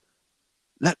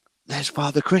 there's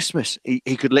Father Christmas.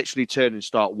 He could literally turn and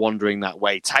start wandering that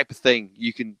way, type of thing.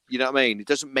 You know what I mean? It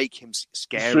doesn't make him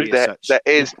scary as such. There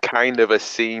is kind of a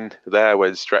scene there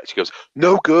where Stretch goes,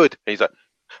 "No good." And he's like,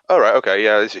 "All right, okay,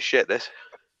 yeah, this is shit. This."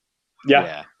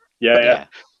 Yeah.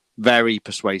 Very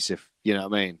persuasive. You know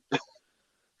what I mean?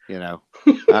 You know,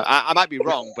 I might be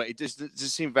wrong, but it doesn't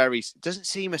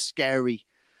seem a scary.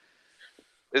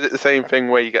 Is it the same thing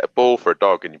where you get a ball for a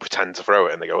dog and you pretend to throw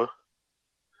it and they go?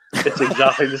 It's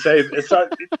exactly the same. It's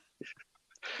like,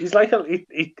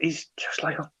 he's just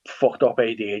like a fucked up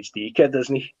ADHD kid,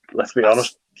 isn't he? Let's be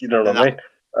honest. You know what I mean?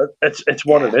 It's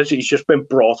what it is. He's just been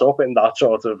brought up in that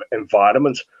sort of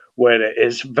environment where it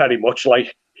is very much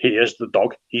like he is the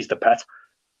dog, he's the pet,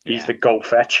 he's the go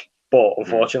fetch. But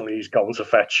unfortunately, he's going to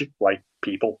fetch like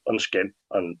people and skin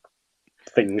and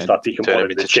things that he can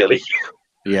put in the chili.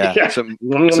 Yeah, something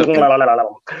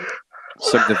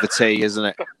for tea, isn't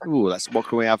it? Ooh, what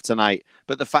can we have tonight?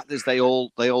 But the fact is, they all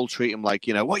treat him like,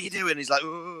 what are you doing? He's like,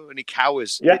 ooh, and he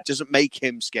cowers. Yeah. It doesn't make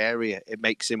him scarier. It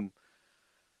makes him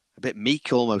a bit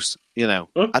meek, almost. I don't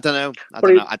know. I don't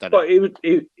know. But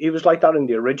he was like that in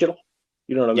the original.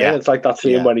 You know what I mean? It's like that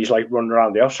scene when he's like running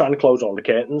around the house trying to close all the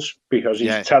curtains because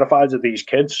he's terrified of these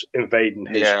kids invading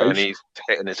his space. And he's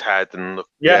hitting his head and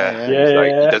he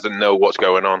doesn't know what's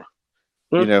going on.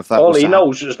 If that all he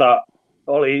knows is that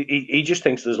he just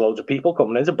thinks there's loads of people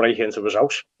coming in to break into his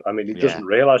house. I mean, he doesn't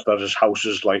realise that his house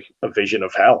is like a vision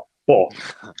of hell. But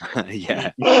he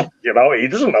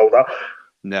doesn't know that.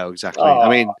 No, exactly. I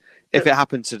mean, if it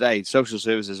happened today, social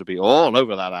services would be all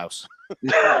over that house.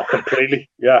 Completely.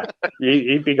 Yeah,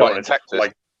 he'd be going in Texas.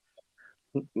 Like,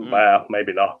 well,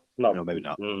 maybe not. No, maybe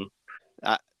not.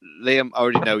 Liam, I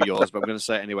already know yours, but I'm going to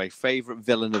say it anyway. Favorite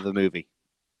villain of the movie?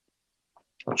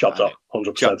 Chop Top,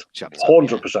 100%.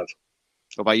 100%. What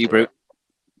about you, Brute?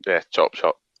 Yeah, Chop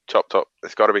Top.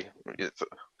 It's got to be.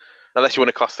 Unless you want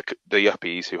to class the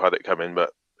yuppies who had it coming,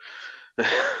 but the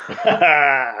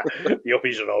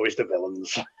yuppies are always the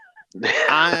villains.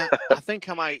 I think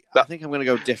I'm going to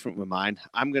go different with mine.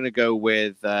 I'm going to go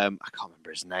with I can't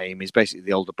remember his name. He's basically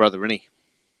the older brother, isn't he?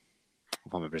 I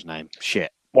can't remember his name.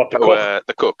 Shit. What, the cook?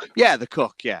 The cook. Yeah, the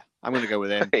cook. Yeah, I'm going to go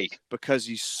with him because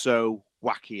he's so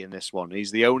wacky in this one.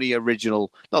 He's the only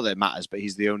original. Not that it matters, but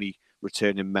he's the only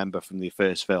returning member from the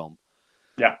first film.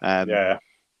 Yeah.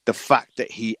 The fact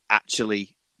that he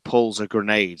actually pulls a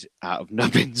grenade out of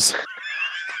Nubbins.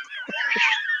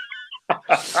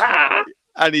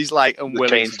 And he's like unwilling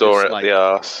to chainsaw at the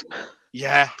arse.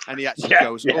 Yeah, and he actually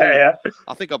goes, I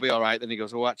think I'll be all right. Then he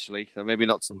goes, actually, maybe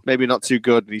not too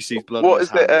good. And he sees blood. What is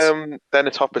it? Then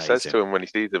a Topper says to him when he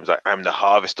sees him, he's like, "I'm the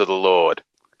harvest of the Lord."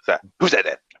 Who's that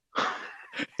then?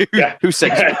 Who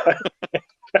said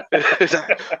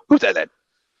Who's that then?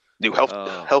 New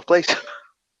health place.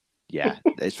 Yeah,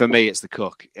 for me, it's the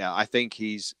cook. Yeah, I think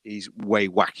he's way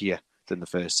wackier than the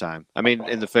first time. I mean,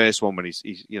 in the first one when he's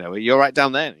you're right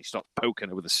down there and he stopped poking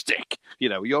her with a stick.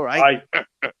 You're right.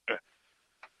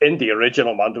 In the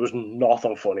original, man, there was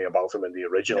nothing funny about him in the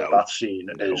original. That scene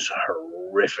is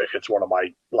horrific. It's one of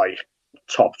my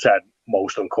top 10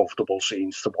 most uncomfortable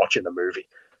scenes to watch in a movie.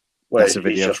 That's a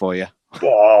video for you.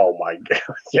 Oh my god!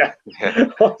 Yeah.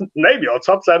 Name your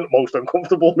top 10 most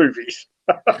uncomfortable movies.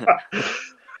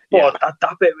 But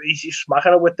that bit, he's just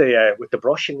smacking her with the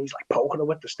brush, and he's like poking her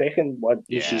with the stick, and when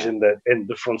she's in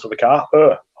the front of the car,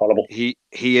 horrible. He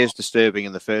is disturbing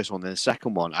in the first one. In the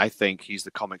second one, I think he's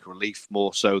the comic relief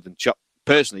more so than Chop.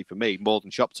 Personally, for me, more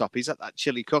than Chop Top. He's at that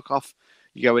chili cook-off.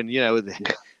 You go in,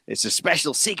 it's a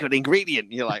special secret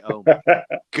ingredient. You're like, oh my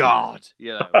god,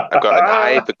 I've got an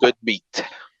eye for good meat.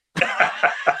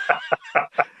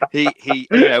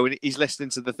 he's listening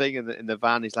to the thing in the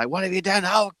van. He's like, "What have you done?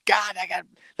 Oh God, I got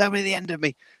them at the end of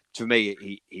me." For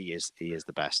me, he is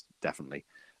the best, definitely.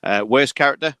 Worst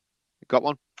character? Got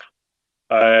one?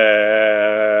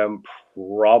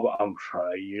 Rob, I'm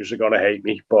sorry, you're gonna hate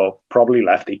me, but probably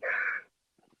Lefty.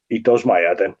 He does my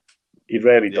head in. He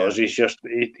really does. He's just.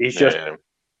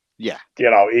 Yeah.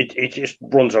 He just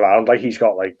runs around like he's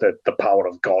got like the power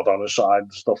of God on his side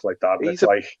and stuff like that.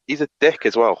 He's a dick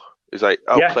as well. He's like,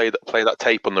 play that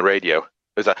tape on the radio.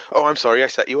 He's like, oh, I'm sorry, I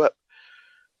set you up.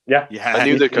 Yeah. I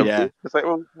knew they'd come. It's like,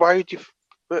 well, why did you?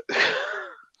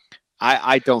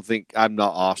 I don't think I'm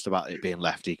not asked about it being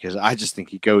Lefty because I just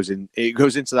think it goes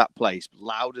into that place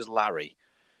loud as Larry,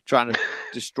 trying to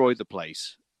destroy the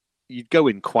place. You'd go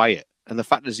in quiet, and the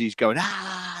fact is he's going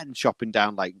and chopping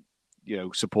down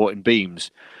supporting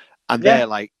beams, and they're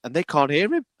like, and they can't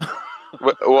hear him.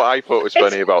 What I thought was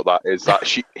funny about that is that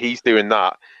he's doing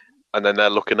that, and then they're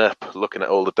looking at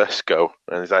all the disco,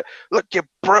 and he's like, "Look, your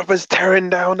brother's tearing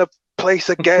down a place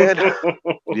again.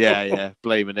 yeah,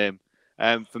 blaming him.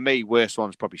 For me, worst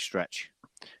one's probably Stretch.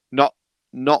 Not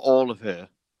all of her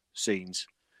scenes.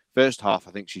 First half,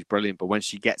 I think she's brilliant, but when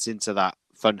she gets into that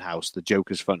funhouse, the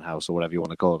Joker's funhouse, or whatever you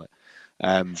want to call it,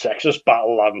 Texas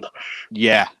Battleland.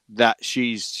 Yeah, that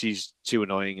she's too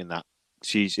annoying in that.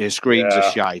 Her screams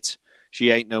are shite. She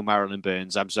ain't no Marilyn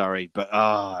Burns. I'm sorry, but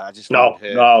I just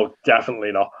no,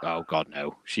 definitely not. Oh God,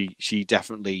 no. She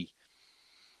definitely.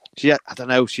 I don't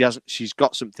know. She's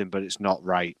got something, but it's not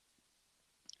right.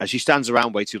 And she stands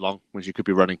around way too long when she could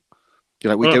be running.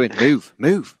 You're like, we're doing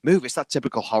move. It's that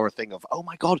typical horror thing of, oh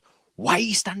my God, why are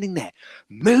you standing there?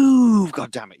 Move, God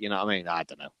damn it. You know what I mean? I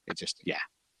don't know. It just,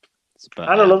 But,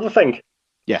 and another thing.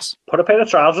 Yes. Put a pair of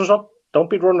trousers on. Don't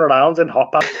be running around in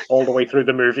hot pants all the way through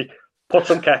the movie. Put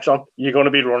some kicks on. You're going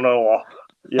to be running a lot.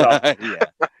 You know?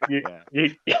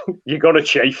 You're going to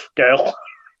chafe, girl.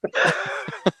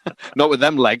 Not with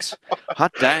them legs.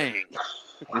 Hot dang.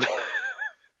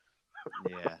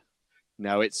 Yeah.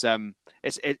 No, it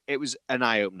was an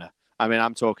eye opener. I mean,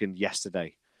 I'm talking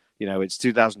yesterday. You know, it's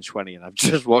 2020, and I've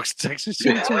just watched Texas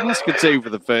Chainsaw Massacre 2 for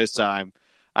the first time.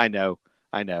 I know.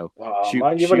 Oh,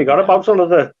 man, you've only got about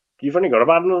another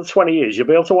 20 years. You'll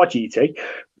be able to watch E.T.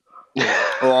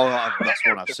 That's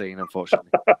one I've seen,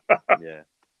 unfortunately.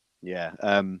 Yeah.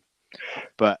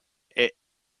 But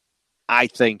I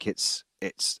think it's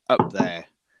up there.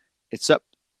 It's up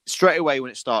straight away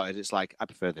when it started. It's like, I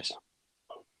prefer this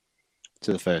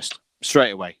to the first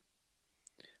straight away.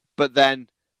 But then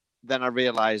I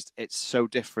realized it's so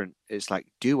different. It's like,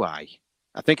 do I?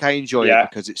 I think I enjoy it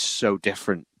because it's so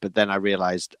different. But then I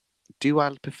realized, do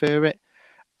I prefer it?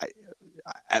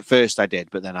 At first I did,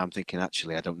 but then I'm thinking,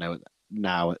 actually, I don't know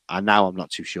now. Now I'm not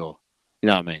too sure. You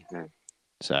know what I mean?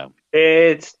 So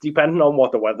it's depending on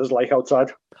what the weather's like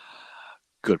outside.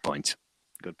 Good point.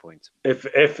 If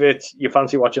it's you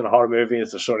fancy watching a horror movie,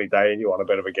 it's a sunny day and you want a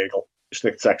bit of a giggle,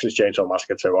 stick Texas Chainsaw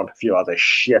Massacre 2 on. If you had a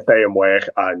shit day in work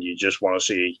and you just want to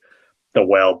see the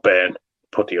world burn,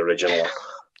 put the original on.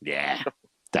 Yeah,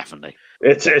 definitely.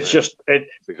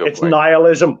 It's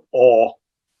nihilism or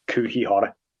kooky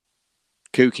horror.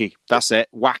 Kooky, that's it.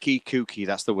 Wacky, kooky.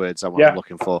 That's the words I'm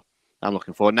looking for.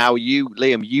 Now,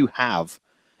 Liam, you have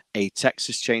a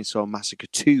Texas Chainsaw Massacre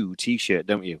 2 T-shirt,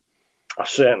 don't you? I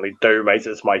certainly do, mate.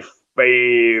 It's my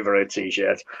favourite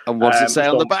T-shirt. And what does it say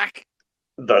on the back?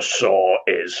 The Saw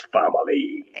is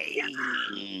family.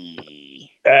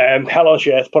 Hell on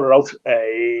Shirts put it out.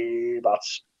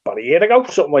 That's about a year ago,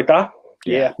 something like that.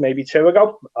 Yeah, maybe 2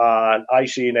 ago. And I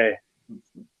seen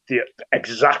the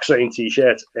exact same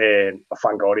T-shirt in a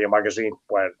Fangoria magazine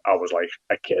when I was like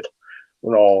a kid.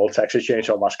 When all Texas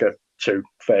Chainsaw Massacre 2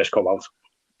 first come out.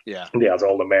 Yeah. And they had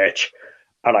all the merch.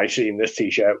 And I seen this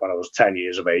T-shirt when I was 10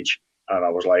 years of age. And I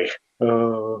was like,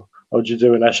 oh, how'd you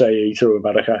do an SAE to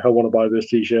America? I want to buy this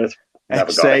T-shirt.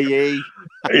 SAE.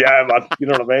 Yeah, man. You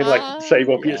know what I mean? Like, save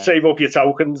up your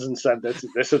tokens and send it to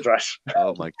this address.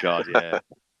 Oh, my God, yeah.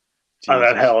 And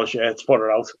then Hell Shirts put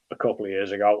it out a couple of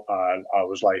years ago. And I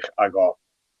was like, I got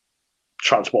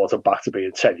transported back to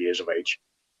being 10 years of age.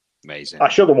 Amazing. I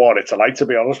should have worn it tonight, to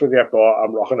be honest with you, but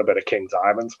I'm rocking a bit of King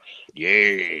Diamond.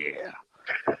 Yeah.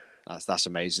 That's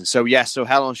amazing. So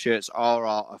Hell on Shirts are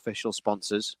our official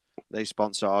sponsors. They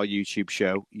sponsor our YouTube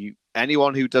show.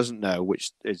 Anyone who doesn't know,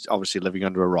 which is obviously living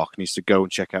under a rock, needs to go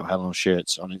and check out Hell on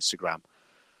Shirts on Instagram.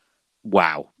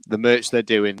 Wow, the merch they're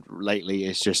doing lately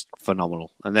is just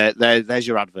phenomenal. And there's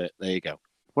your advert. There you go.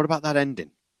 What about that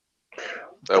ending?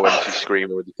 Oh, when she's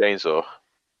screaming with the chainsaw.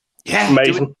 Yeah,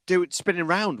 do it spinning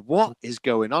around. What is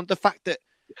going on? The fact that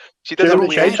she does a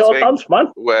chainsaw dance, man.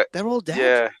 Where they're all dead.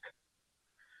 Yeah.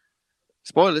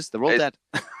 Spoilers, they're all dead.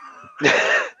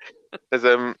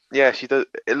 There's she does.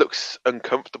 It looks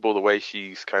uncomfortable the way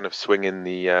she's kind of swinging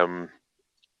the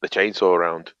chainsaw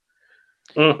around.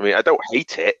 I mean, I don't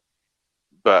hate it,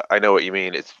 but I know what you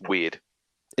mean. It's weird.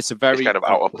 It's kind of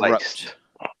out of place.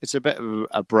 It's a bit of an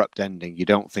abrupt ending. You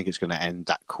don't think it's going to end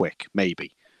that quick,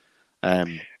 maybe.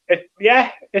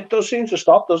 It does seem to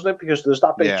stop, doesn't it? Because there's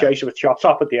that big chase with Chop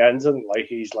Top at the end, and like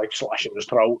he's like slashing his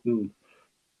throat, and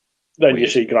then you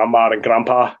see Grandma and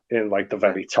Grandpa in like the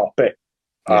very top bit,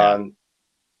 and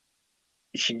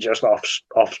she just offs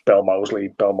Bill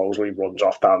Moseley. Bill Moseley falls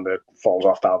off down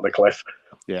the cliff.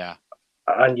 Yeah,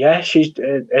 and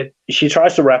she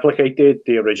tries to replicate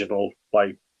the original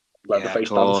like Leatherface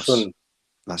dance, and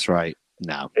that's right.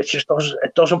 No, it just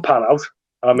doesn't pan out.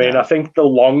 I mean, I think the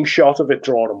long shot of it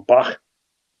drawing back,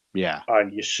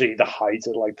 and you see the height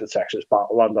of like the Texas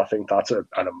Battleland. I think that's an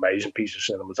amazing piece of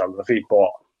cinematography. But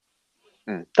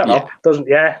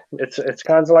it's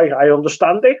kind of like I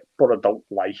understand it, but I don't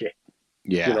like it.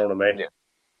 Yeah, you know what I mean. Yeah.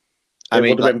 It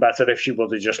would have been better if she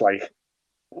would have just like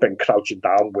been crouching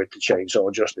down with the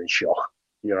chainsaw, just in shock.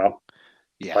 You know,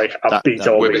 yeah, like a beat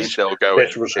all with it still going.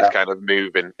 It's her. kind of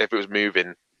moving. If it was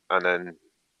moving, and then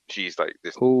she's like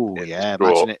this. Oh yeah,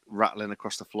 imagine it rattling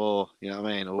across the floor. You know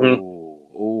what I mean?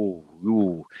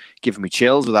 Oh, giving me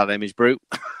chills with that image, brute.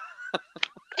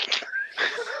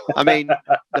 I mean,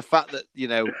 the fact that, you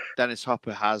know, Dennis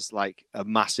Hopper has like a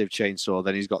massive chainsaw,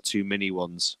 then he's got 2 mini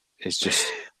ones, is just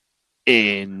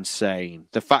insane.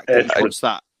 The fact that he puts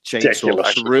that chainsaw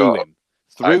through him.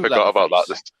 I forgot about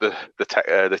that.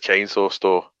 The chainsaw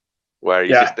store where he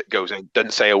just goes in,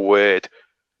 doesn't say a word.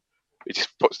 He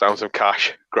just puts down some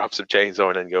cash, grabs some chainsaw,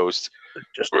 and then goes,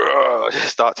 just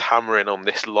starts hammering on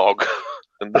this log.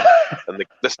 And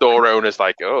the store owner's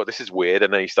like, "Oh, this is weird,"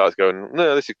 and then he starts going,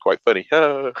 "No, this is quite funny."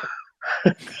 The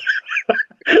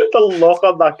look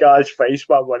on that guy's face,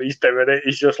 man, when he's doing it,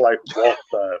 he's just like, "What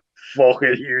the fuck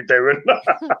are you doing?"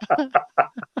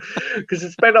 Because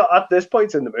it's been at this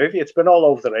point in the movie, it's been all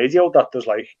over the radio that there's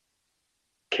like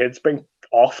kids being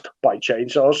offed by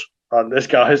chainsaws, and this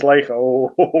guy's like,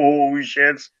 "Oh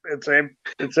shit, it's him!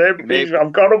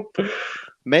 I've got him."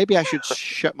 Maybe I should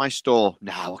shut my store.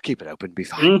 No, I'll keep it open. Be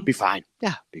fine. Be fine.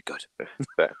 Yeah, be good.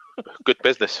 Good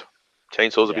business.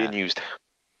 Chainsaws are being used.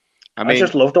 I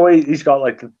just love the way he's got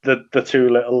like the 2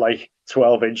 little like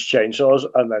 12-inch chainsaws,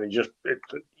 and then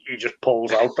he just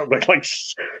pulls out them like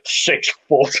 6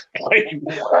 foot. Like,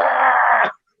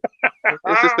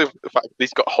 it's just the fact that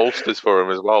he's got holsters for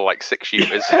him as well, like 6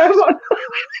 shooters.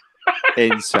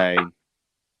 Insane.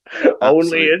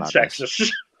 Only in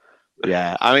Texas.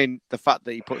 Yeah, I mean, the fact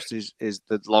that he puts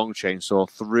the long chainsaw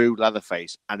through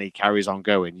Leatherface and he carries on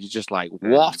going, you're just like,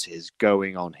 what is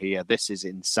going on here? This is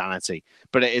insanity.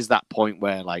 But it is that point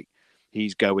where, like,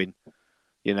 he's going,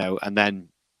 you know, and then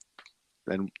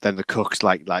the cook's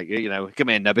like, you know, come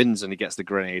here, Nubbins, and he gets the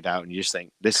grenade out, and you just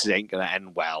think, this ain't going to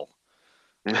end well.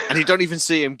 And you don't even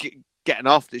see him getting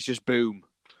off. It's just boom.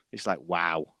 It's like,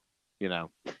 wow, you know.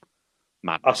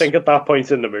 Madness. I think at that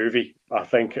point in the movie, I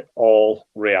think all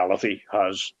reality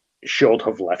should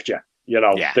have left you. You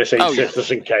know, this ain't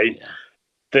Citizen Kane. Yeah.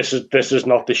 This is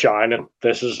not The Shining.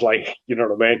 This is like, you know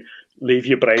what I mean? Leave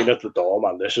your brain at the door,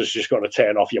 man. This is just going to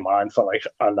turn off your mind for like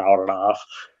an hour and a half.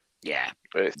 Yeah.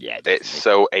 It's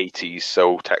so 80s,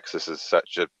 so Texas is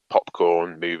such a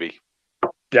popcorn movie.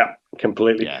 Yeah,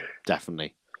 completely. Yeah,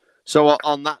 definitely. So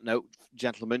on that note,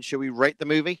 gentlemen, shall we rate the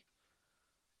movie?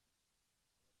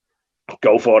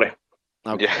 Go for it.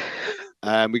 Okay.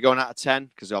 Yeah. We're going out of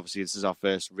 10 because obviously this is our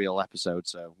first real episode.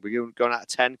 So we're going out of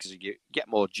 10 because you get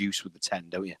more juice with the 10,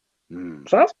 don't you?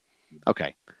 So?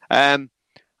 Okay. I'm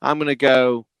going to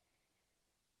go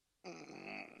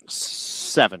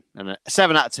 7 and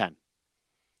 7 out of 10.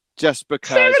 Just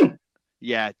because, 7?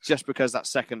 Just because that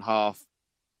second half,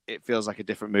 it feels like a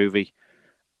different movie.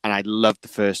 And I loved the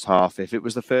first half. If it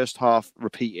was the first half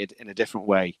repeated in a different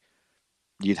way,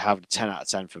 you'd have a 10 out of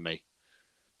 10 for me.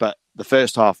 But the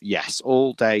first half, yes,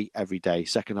 all day, every day.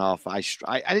 Second half, I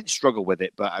didn't struggle with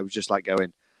it, but I was just like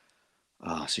going,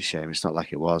 oh, it's a shame. It's not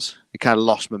like it was. It kind of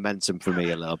lost momentum for me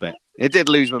a little bit. It did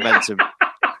lose momentum.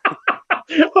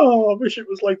 I wish it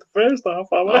was like the first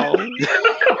half hour.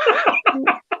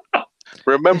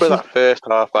 Remember that first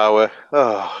half hour?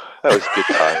 Oh, that was good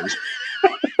times.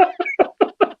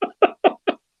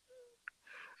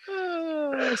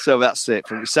 So that's it.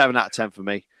 From 7 out of 10 for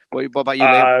me. What about you,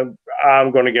 Liam?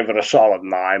 I'm going to give it a solid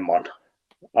 9, man.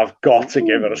 I've got to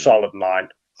give it a solid 9.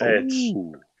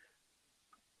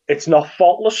 It's not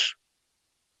faultless,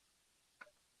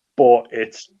 but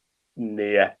it's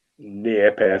near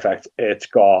perfect. It's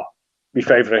got my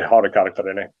favourite horror character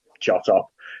in it, Jot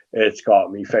Up. It's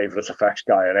got my favourite effects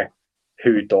guy in it,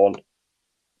 who done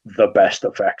the best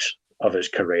effects of his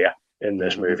career in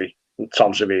this movie.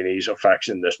 Tom Savini's effects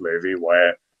in this movie,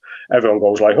 where everyone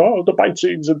goes like, oh, the bite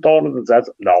scenes in Dawn of the Dead.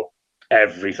 No,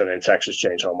 everything in Texas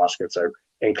Chainsaw Massacre 2,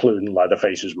 including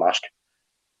Leatherface's mask,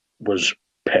 was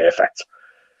perfect.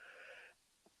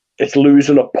 It's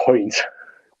losing a point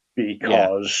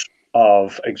because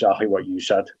of exactly what you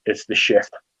said. It's the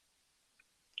shift.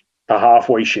 The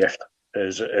halfway shift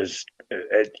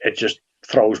it just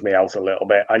throws me out a little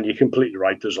bit. And you're completely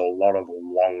right. There's a lot of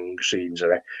long scenes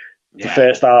in it. Yeah.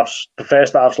 The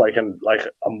first half's like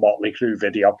a Motley Crue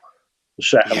video. The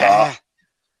second half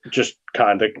just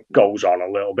kind of goes on a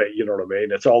little bit, you know what I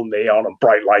mean? It's all neon and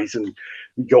bright lights and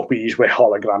yuppies with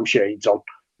hologram shades on,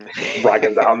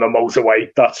 dragging down the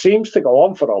motorway. That seems to go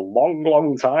on for a long,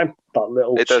 long time. That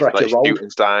little stretch of road.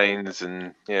 Newton signs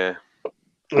and I've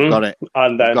got it.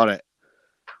 And then got it.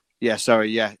 Yeah, sorry.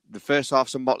 Yeah, the first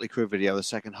half's a Motley Crue video. The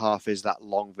second half is that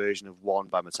long version of One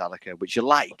by Metallica, which you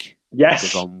like. Yes.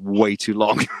 They've gone way too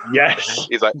long. Yes.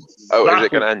 He's like, oh, is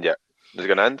it going to end yet? Is it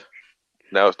going to end?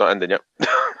 No, it's not ending yet.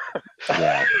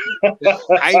 Yeah.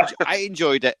 I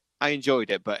enjoyed it.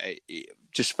 But it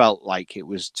just felt like it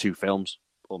was 2 films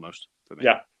almost for me.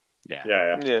 Yeah.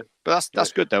 But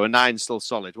that's good though. A 9's still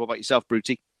solid. What about yourself,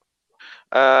 Bruty?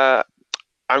 I'm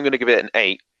going to give it an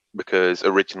 8 because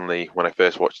originally when I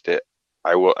first watched it,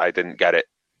 I didn't get it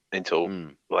until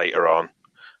later on.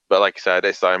 But like I said,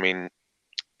 it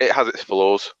has its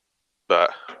flaws,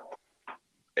 but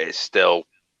it's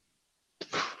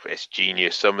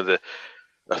genius. Some of the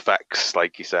effects,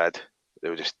 like you said, they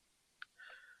were just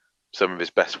some of his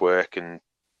best work, and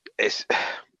it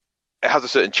has a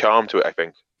certain charm to it. I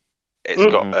think it's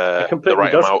got the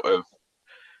right amount of.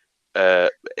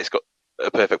 It's got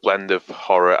a perfect blend of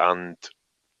horror and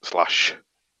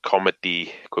 /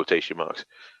 comedy quotation marks.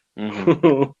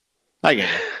 Mm-hmm. I get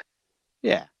it.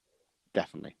 Yeah,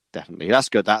 definitely. That's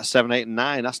good. That's 7, 8, and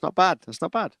 9. That's not bad.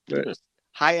 Yeah.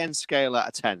 High end scale out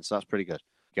of 10, so that's pretty good.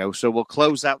 So we'll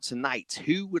close out tonight.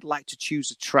 Who would like to choose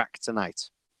a track tonight?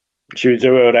 Should we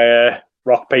do it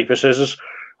rock, paper, scissors?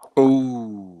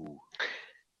 Ooh.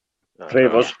 3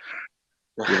 of us.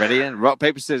 You ready then? Rock,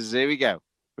 paper, scissors. Here we go.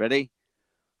 Ready?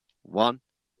 1,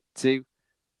 2,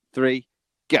 3,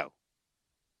 go.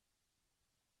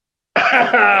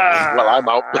 Well, I'm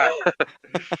out.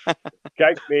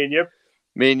 Okay, me and you.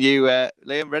 Me and you,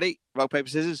 Liam, ready? Rock, paper,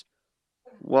 scissors.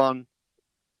 1,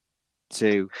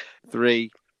 2,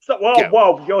 3.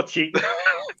 Whoa, you're cheating.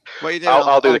 What are you doing?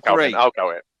 I'll do the 3. counting. I'll go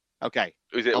it. Okay.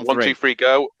 Is it on 1, 2, 3,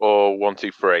 go, or 1,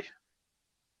 2, 3?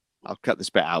 I'll cut this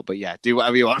bit out, but yeah, do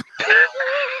whatever you want.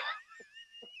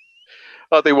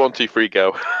 I'll do 1, 2, 3,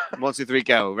 go. 1, 2, 3,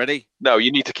 go. Ready? No,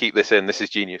 you need to keep this in. This is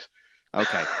genius.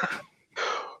 Okay.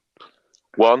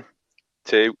 1,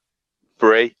 2,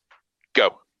 3,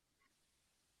 go.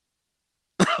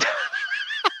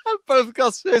 Both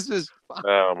got scissors.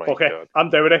 Oh my god. I'm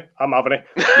doing it. I'm having it.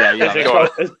 Yeah.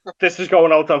 This is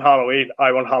going out on Halloween.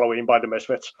 I Want Halloween by the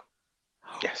Misfits.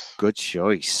 Yes. Good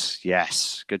choice.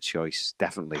 Yes, good choice.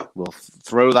 Definitely. We'll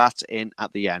throw that in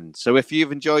at the end. So if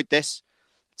you've enjoyed this,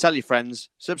 tell your friends,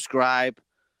 subscribe,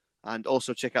 and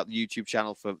also check out the YouTube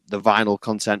channel for the vinyl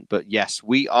content. But yes,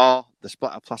 we are the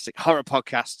Splatter Plastic Horror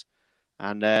Podcast,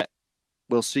 and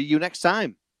we'll see you next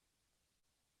time.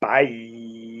 Bye.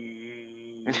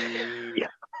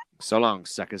 So long,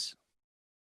 suckers.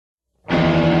 Our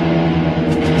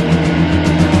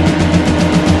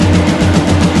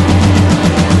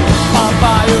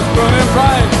fire's burning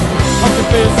bright,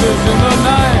 occupations in the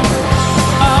night.